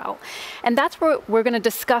account as well. And that's what we're going to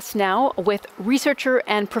discuss now with researcher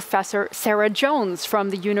and Professor Sara Jones from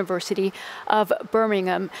the University of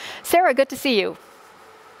Birmingham. Sara, good to see you.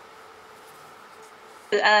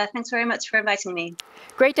 Thanks very much for inviting me.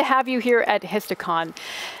 Great to have you here at histoCON.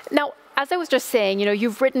 Now, as I was just saying,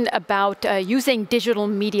 you've written about using digital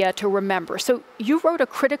media to remember. So you wrote a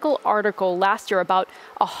critical article last year about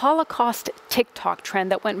a Holocaust TikTok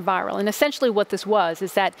trend that went viral. And essentially what this was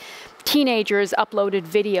is that teenagers uploaded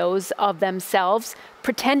videos of themselves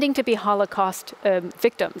pretending to be Holocaust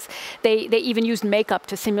victims. They even used makeup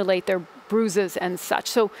to simulate their bruises and such.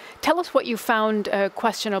 So tell us what you found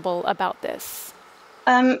questionable about this.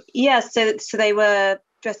 Yes, so they were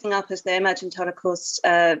dressing up as they imagined Holocaust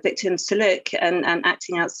victims to look and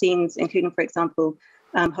acting out scenes, including, for example,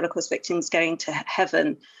 Holocaust victims going to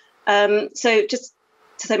heaven. So just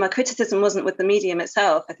to say, my criticism wasn't with the medium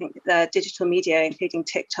itself. I think digital media, including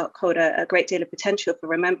TikTok, hold a great deal of potential for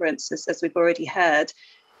remembrance, as we've already heard.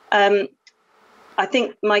 I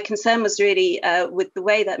think my concern was really with the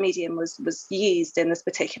way that medium was used in this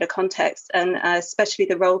particular context, and especially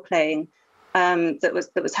the role-playing that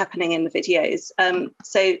was happening in the videos.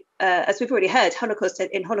 So as we've already heard,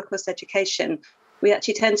 Holocaust education we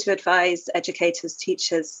actually tend to advise educators,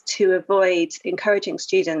 teachers to avoid encouraging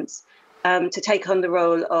students to take on the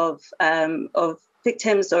role of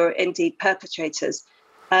victims or indeed perpetrators.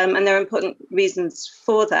 And there are important reasons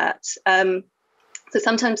for that. So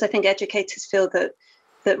sometimes I think educators feel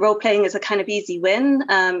that role-playing is a kind of easy win.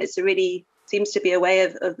 It's a really seems to be a way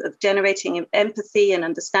of generating empathy and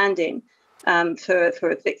understanding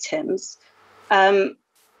for victims.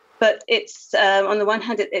 But it's on the one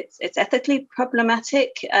hand, it's ethically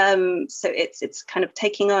problematic. So it's kind of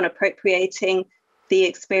taking on, appropriating the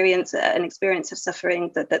experience, an experience of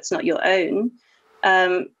suffering that's not your own.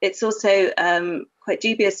 It's also quite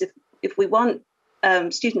dubious if we want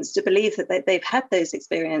students to believe that they've had those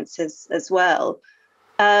experiences as well.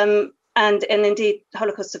 And indeed,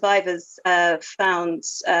 Holocaust survivors found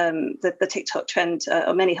that the TikTok trend,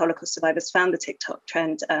 or many Holocaust survivors found the TikTok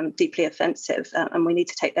trend deeply offensive, and we need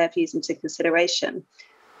to take their views into consideration.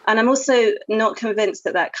 And I'm also not convinced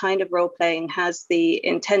that kind of role-playing has the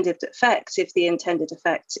intended effect, if the intended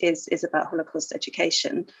effect is about Holocaust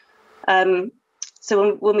education.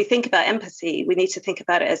 So when we think about empathy, we need to think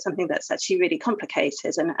about it as something that's actually really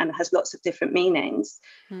complicated and has lots of different meanings.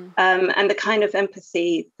 And the kind of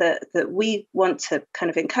empathy that we want to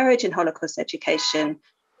kind of encourage in Holocaust education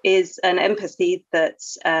is an empathy that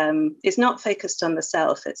is not focused on the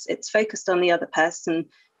self. It's focused on the other person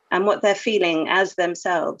and what they're feeling as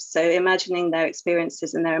themselves. So imagining their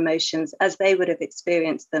experiences and their emotions as they would have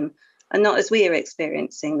experienced them and not as we are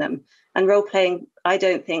experiencing them. And role-playing, I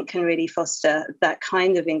don't think, can really foster that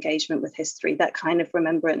kind of engagement with history, that kind of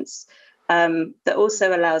remembrance, that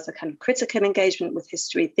also allows a kind of critical engagement with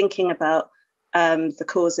history, thinking about the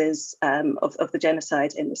causes of the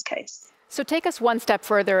genocide in this case. So take us one step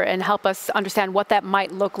further and help us understand what that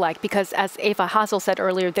might look like, because as Eva Hasel said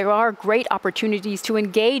earlier, there are great opportunities to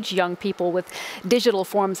engage young people with digital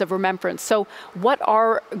forms of remembrance. So what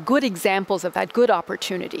are good examples of that, good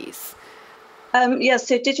opportunities?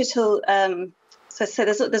 So digital, so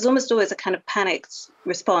there's almost always a kind of panicked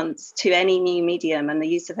response to any new medium and the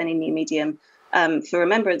use of any new medium for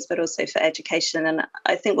remembrance, but also for education. And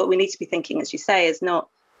I think what we need to be thinking, as you say, is not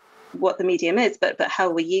what the medium is, but how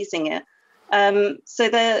we're using it. So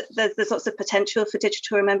there's lots of potential for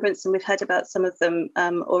digital remembrance, and we've heard about some of them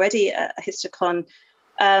already at histoCON.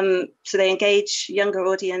 So they engage younger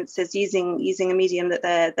audiences using a medium that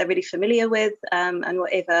they're really familiar with, and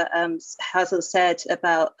what Eva Hasel said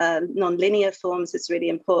about non-linear forms is really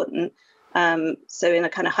important. So in a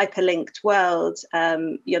kind of hyperlinked world,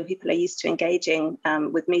 young people are used to engaging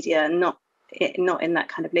with media and not in that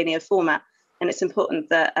kind of linear format. And it's important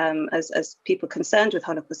that as people concerned with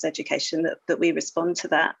Holocaust education that we respond to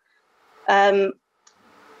that.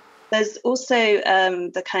 There's also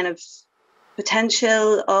the kind of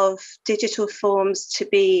potential of digital forms to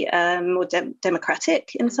be more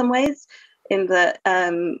democratic in some ways, in that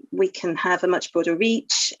we can have a much broader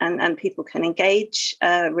reach and people can engage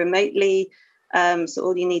remotely. So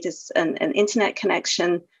all you need is an internet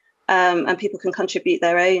connection, and people can contribute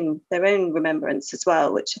their own remembrance as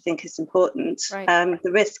well, which I think is important. Right.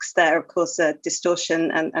 The risks there, of course, are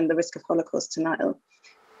distortion and the risk of Holocaust denial.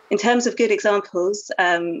 In terms of good examples,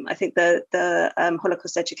 I think the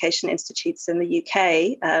Holocaust Education Institutes in the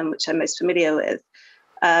UK, which I'm most familiar with,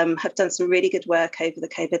 have done some really good work over the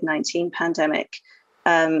COVID-19 pandemic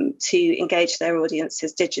to engage their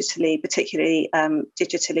audiences digitally, particularly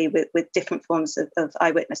digitally with different forms of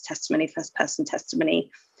eyewitness testimony, first-person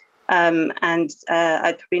testimony. And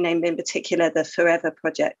I'd probably name in particular the Forever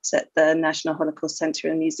project at the National Holocaust Centre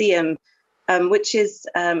and Museum, which is,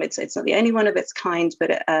 it's not the only one of its kind,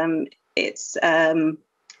 but it's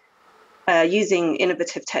using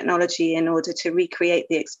innovative technology in order to recreate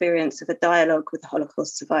the experience of a dialogue with a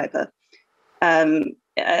Holocaust survivor. And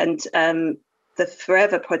the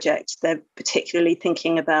Forever project, they're particularly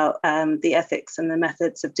thinking about the ethics and the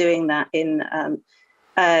methods of doing that in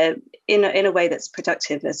a way that's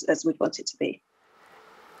productive as we'd want it to be.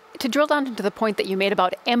 To drill down into the point that you made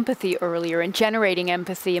about empathy earlier and generating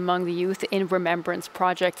empathy among the youth in remembrance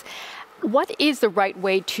projects, what is the right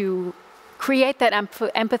way to create that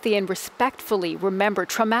empathy and respectfully remember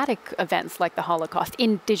traumatic events like the Holocaust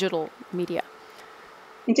in digital media?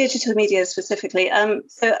 In digital media specifically.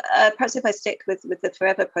 So perhaps if I stick with the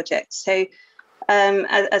Forever project. So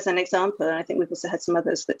as an example, and I think we've also had some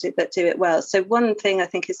others that do it well. So one thing I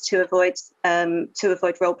think is to avoid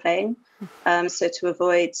role playing. So to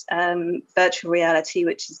avoid virtual reality,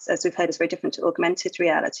 which is, as we've heard, is very different to augmented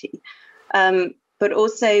reality. But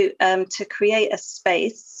also to create a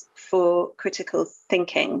space for critical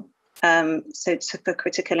thinking, for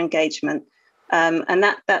critical engagement. And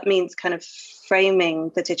that means kind of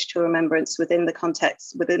framing the digital remembrance within the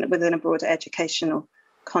context, within a broader educational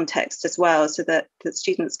context as well, so that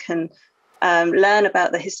students can learn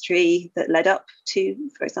about the history that led up to,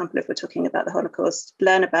 for example, if we're talking about the Holocaust,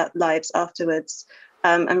 learn about lives afterwards,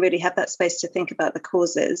 and really have that space to think about the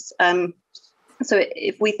causes. So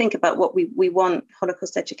if we think about what we want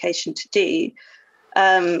Holocaust education to do,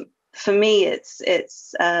 for me, it's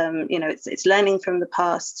learning from the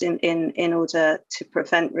past in order to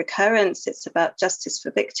prevent recurrence. It's about justice for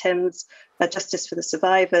victims, justice for the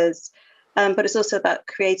survivors, but it's also about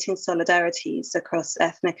creating solidarities across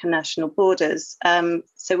ethnic and national borders.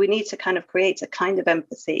 So we need to kind of create a kind of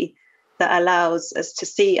empathy that allows us to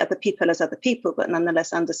see other people as other people, but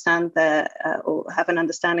nonetheless understand their or have an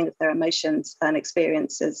understanding of their emotions and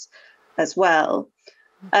experiences as well.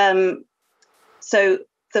 So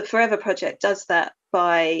the Forever Project does that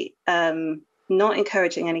by not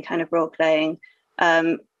encouraging any kind of role playing,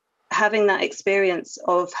 having that experience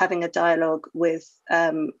of having a dialogue with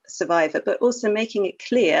survivor, but also making it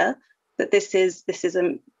clear that this is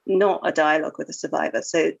not a dialogue with a survivor.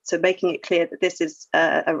 So making it clear that this is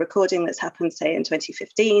a recording that's happened, say, in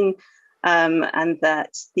 2015, and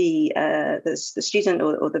that the student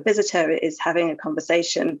or the visitor is having a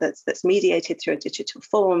conversation that's mediated through a digital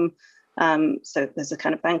form. So there's a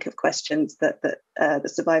kind of bank of questions that the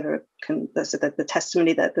survivor can, so that the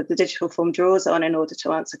testimony that the digital form draws on in order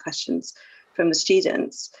to answer questions from the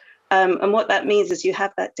students. And what that means is you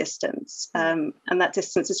have that distance, and that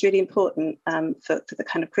distance is really important for the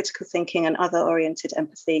kind of critical thinking and other-oriented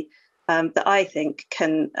empathy that I think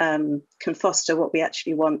can foster what we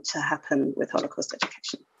actually want to happen with Holocaust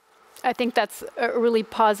education. I think that's a really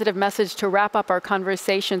positive message to wrap up our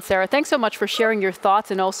conversation, Sara. Thanks so much for sharing your thoughts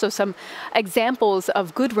and also some examples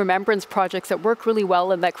of good remembrance projects that work really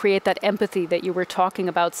well and that create that empathy that you were talking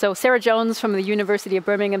about. So Sara Jones from the University of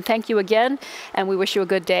Birmingham, thank you again, and we wish you a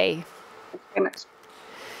good day. Thank you very much.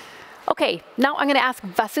 Okay, now I'm going to ask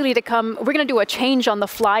Vasily to come. We're going to do a change on the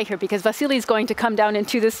fly here because Vasily is going to come down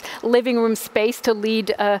into this living room space to lead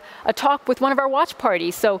a talk with one of our watch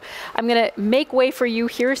parties. So I'm going to make way for you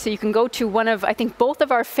here so you can go to one of, I think, both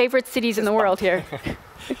of our favorite cities in the world here.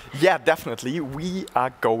 Yeah, definitely. We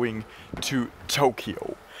are going to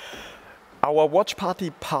Tokyo. Our watch party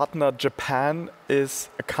partner, Japan, is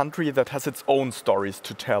a country that has its own stories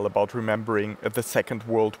to tell about remembering the Second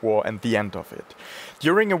World War and the end of it.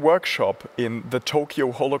 During a workshop in the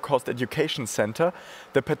Tokyo Holocaust Education Center,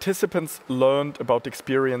 the participants learned about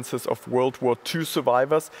experiences of World War II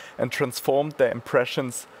survivors and transformed their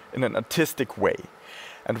impressions in an artistic way.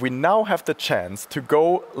 And we now have the chance to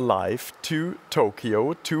go live to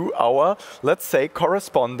Tokyo to our, let's say,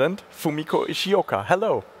 correspondent, Fumiko Ishioka.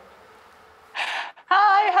 Hello.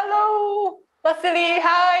 Hi, hello, Vasily.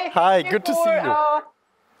 Hi. Hi, good to see you.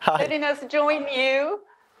 Hi. Letting us join you.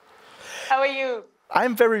 How are you?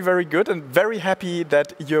 I'm very, very good and very happy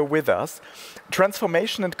that you're with us.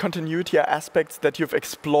 Transformation and continuity are aspects that you've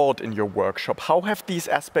explored in your workshop. How have these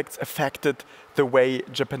aspects affected the way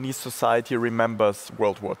Japanese society remembers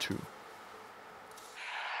World War II?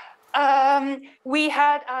 We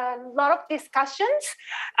had a lot of discussions,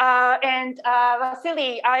 and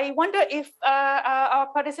Vasily, I wonder if our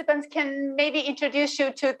participants can maybe introduce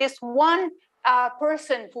you to this one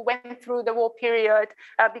person who went through the war period,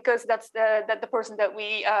 because that's the person that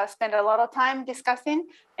we spend a lot of time discussing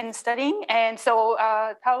and studying. And so,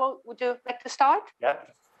 Paolo, would you like to start? Yeah.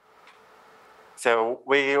 So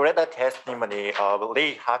we read the testimony of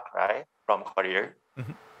Lee Hakurai from Korea,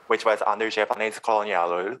 which was under Japanese colonial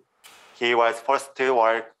rule. He was forced to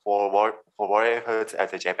work for war efforts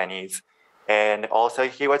as a Japanese, and also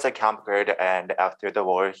he was a camp guard, and after the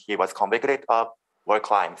war, he was convicted of war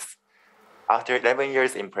crimes. After 11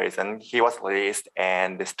 years in prison, he was released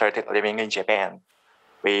and started living in Japan.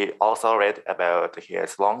 We also read about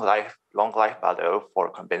his long life battle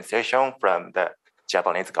for compensation from the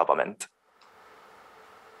Japanese government.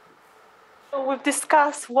 So we've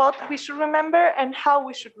discussed what we should remember and how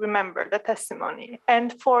we should remember the testimony.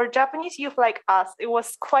 And for Japanese youth like us, it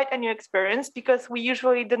was quite a new experience because we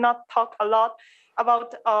usually do not talk a lot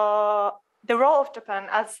about the role of Japan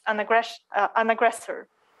as an aggressor.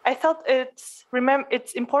 I thought it's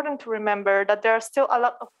important to remember that there are still a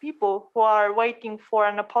lot of people who are waiting for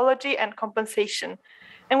an apology and compensation.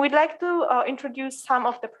 And we'd like to introduce some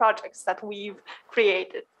of the projects that we've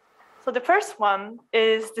created. So the first one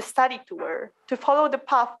is the study tour, to follow the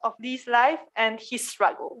path of Lee's life and his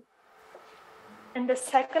struggle. And the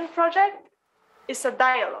second project is a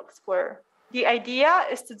dialogue square. The idea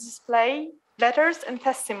is to display letters and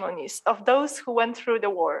testimonies of those who went through the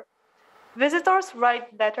war. Visitors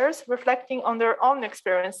write letters reflecting on their own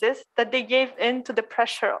experiences that they gave in to the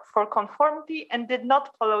pressure for conformity and did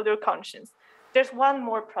not follow their conscience. There's one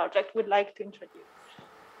more project we'd like to introduce.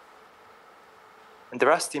 And the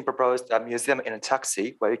Rastin proposed a museum in a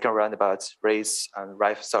taxi where you can learn about race and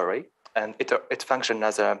life story. And it functioned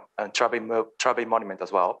as a travel monument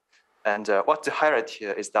as well. And what the highlight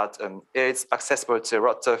here is that it's accessible to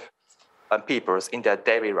lots of people in their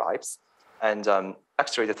daily lives. And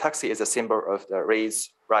actually, the taxi is a symbol of the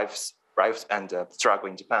race, lives, and struggle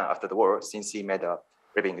in Japan after the war, since he made a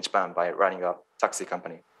living in Japan by running a taxi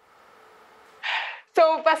company.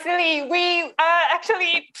 So, Vasily, we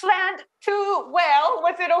actually planned too well.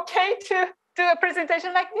 Was it okay to do a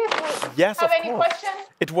presentation like this? Yes, have of any course.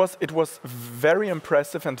 questions? It was very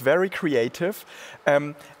impressive and very creative.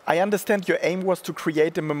 I understand your aim was to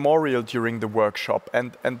create a memorial during the workshop,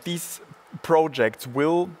 and these projects,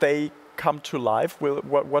 will they come to life?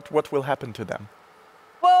 What will happen to them?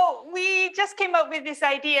 Well, we just came up with this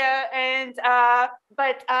idea, and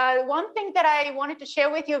but one thing that I wanted to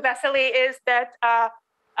share with you, Vasily, is that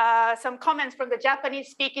some comments from the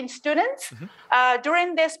Japanese-speaking students.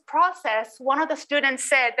 During this process, one of the students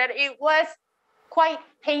said that it was quite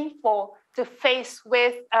painful to face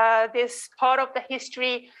with this part of the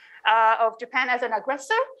history of Japan as an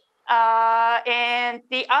aggressor. And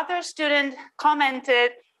the other student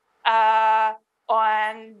commented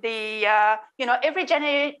on the, every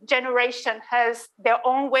generation has their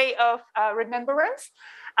own way of remembrance.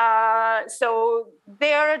 So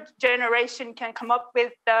their generation can come up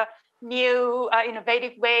with a new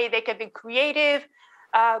innovative way, they can be creative.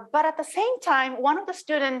 But at the same time, one of the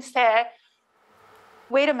students said,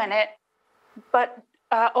 wait a minute, but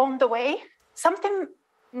on the way, something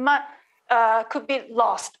could be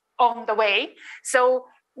lost on the way. So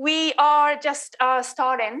we are just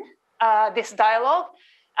starting this dialogue.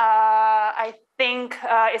 I think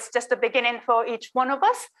it's just the beginning for each one of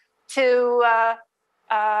us to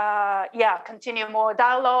continue more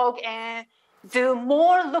dialogue and do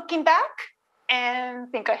more looking back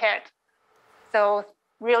and think ahead. So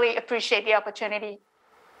really appreciate the opportunity.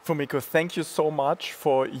 Fumiko, thank you so much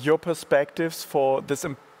for your perspectives, for this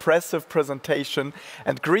impressive presentation,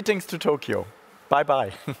 and greetings to Tokyo.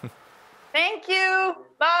 Bye-bye. Thank you.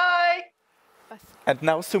 Bye. And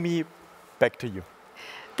now, Sumi, back to you.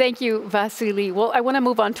 Thank you, Vasily. Well, I want to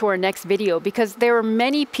move on to our next video because there are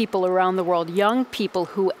many people around the world, young people,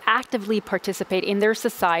 who actively participate in their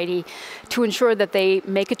society to ensure that they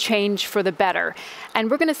make a change for the better. And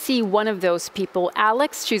we're going to see one of those people,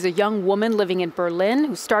 Alex. She's a young woman living in Berlin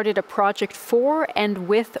who started a project for and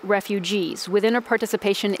with refugees within her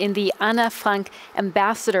participation in the Anna Frank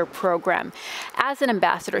Ambassador Program. As an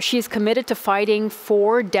ambassador, she is committed to fighting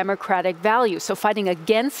for democratic values, so fighting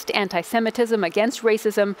against anti-Semitism, against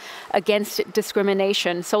racism, against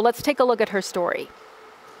discrimination. So let's take a look at her story.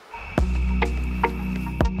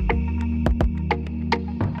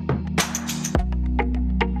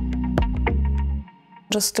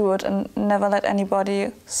 Just do it and never let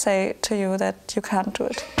anybody say to you that you can't do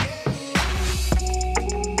it.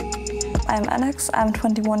 I'm Alex, I'm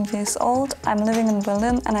 21 years old, I'm living in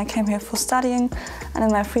Berlin and I came here for studying, and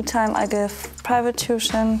in my free time I give private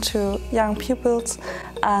tuition to young pupils,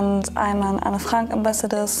 and I'm an Anne Frank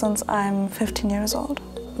ambassador since I'm 15 years old.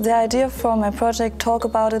 The idea for my project Talk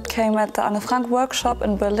About It came at the Anne Frank workshop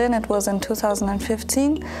in Berlin. It was in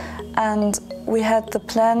 2015, and we had the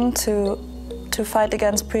plan to fight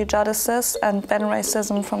against prejudices and ban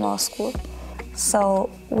racism from our school. So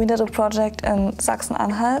we did a project in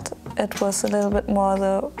Sachsen-Anhalt. It was a little bit more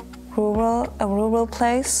a rural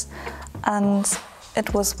place, and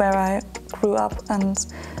it was where I grew up, and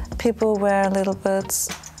people were a little bit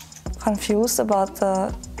confused about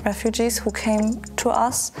the refugees who came to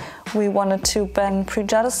us. We wanted to ban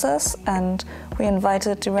prejudices, and we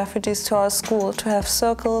invited the refugees to our school to have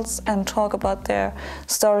circles and talk about their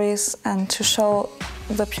stories and to show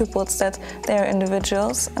the pupils that they are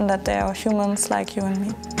individuals and that they are humans like you and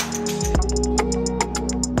me.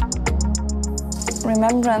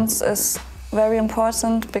 Remembrance is very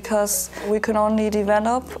important because we can only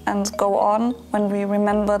develop and go on when we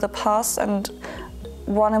remember the past, and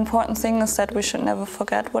one important thing is that we should never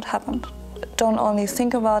forget what happened. Don't only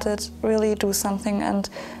think about it, really do something and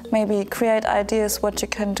maybe create ideas what you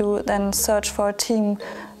can do, then search for a team,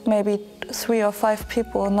 maybe 3 or 5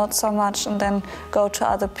 people, not so much, and then go to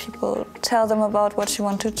other people. Tell them about what you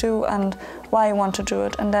want to do and why you want to do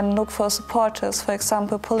it, and then look for supporters, for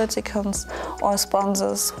example, politicians or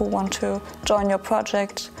sponsors who want to join your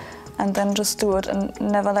project, and then just do it and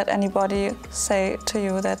never let anybody say to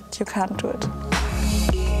you that you can't do it.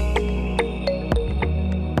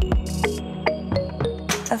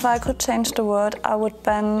 If I could change the world, I would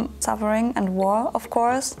ban suffering and war, of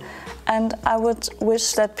course, and I would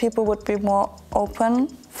wish that people would be more open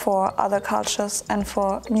for other cultures and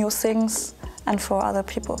for new things and for other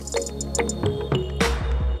people.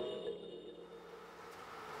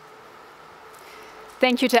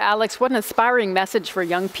 Thank you to Alex. What an inspiring message for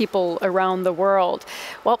young people around the world.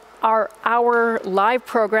 Well, our live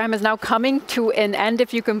program is now coming to an end,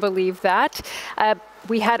 if you can believe that.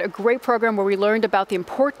 We had a great program where we learned about the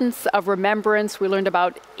importance of remembrance. We learned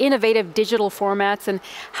about innovative digital formats and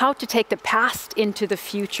how to take the past into the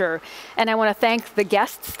future. And I want to thank the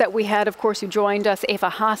guests that we had, of course, who joined us, Eva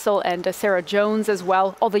Hasel and Sara Jones as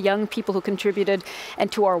well, all the young people who contributed,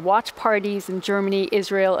 and to our watch parties in Germany,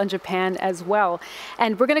 Israel, and Japan as well.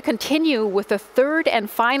 And we're going to continue with the third and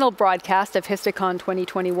final broadcast of histoCON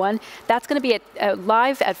 2021. That's going to be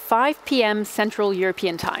live at 5 p.m. Central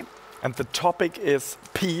European Time. And the topic is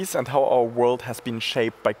peace and how our world has been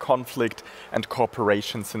shaped by conflict and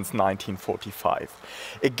cooperation since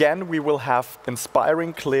 1945. Again, we will have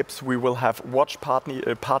inspiring clips. We will have watch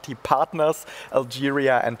party partners,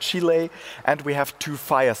 Algeria and Chile. And we have 2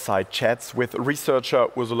 fireside chats with researcher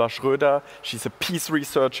Ursula Schröder, she's a peace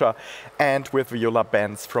researcher, and with Viola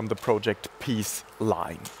Benz from the project Peace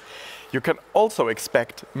Line. You can also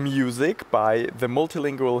expect music by the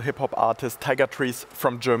multilingual hip-hop artist Tiger Trees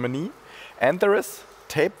from Germany. And there is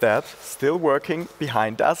Tape That still working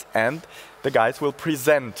behind us, and the guys will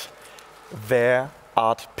present their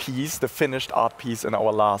art piece, the finished art piece in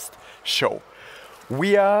our last show.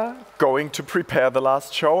 We are going to prepare the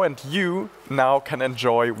last show, and you now can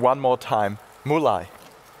enjoy one more time Mulay.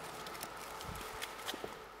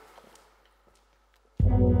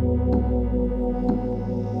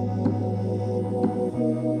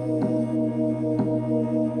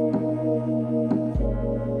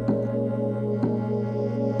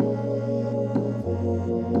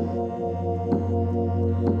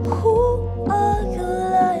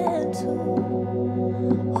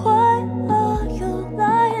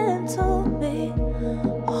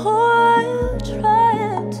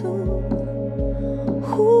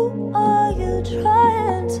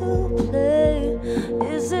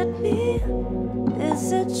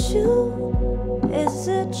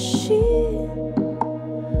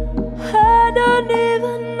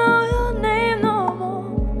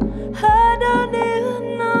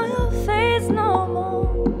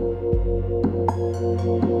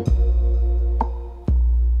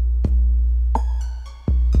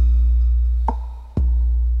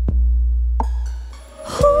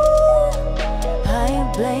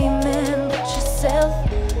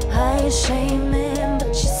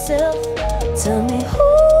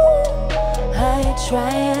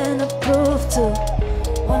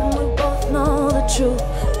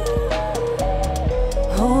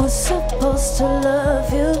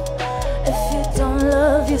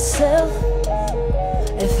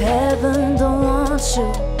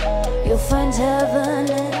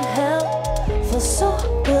 So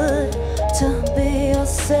good.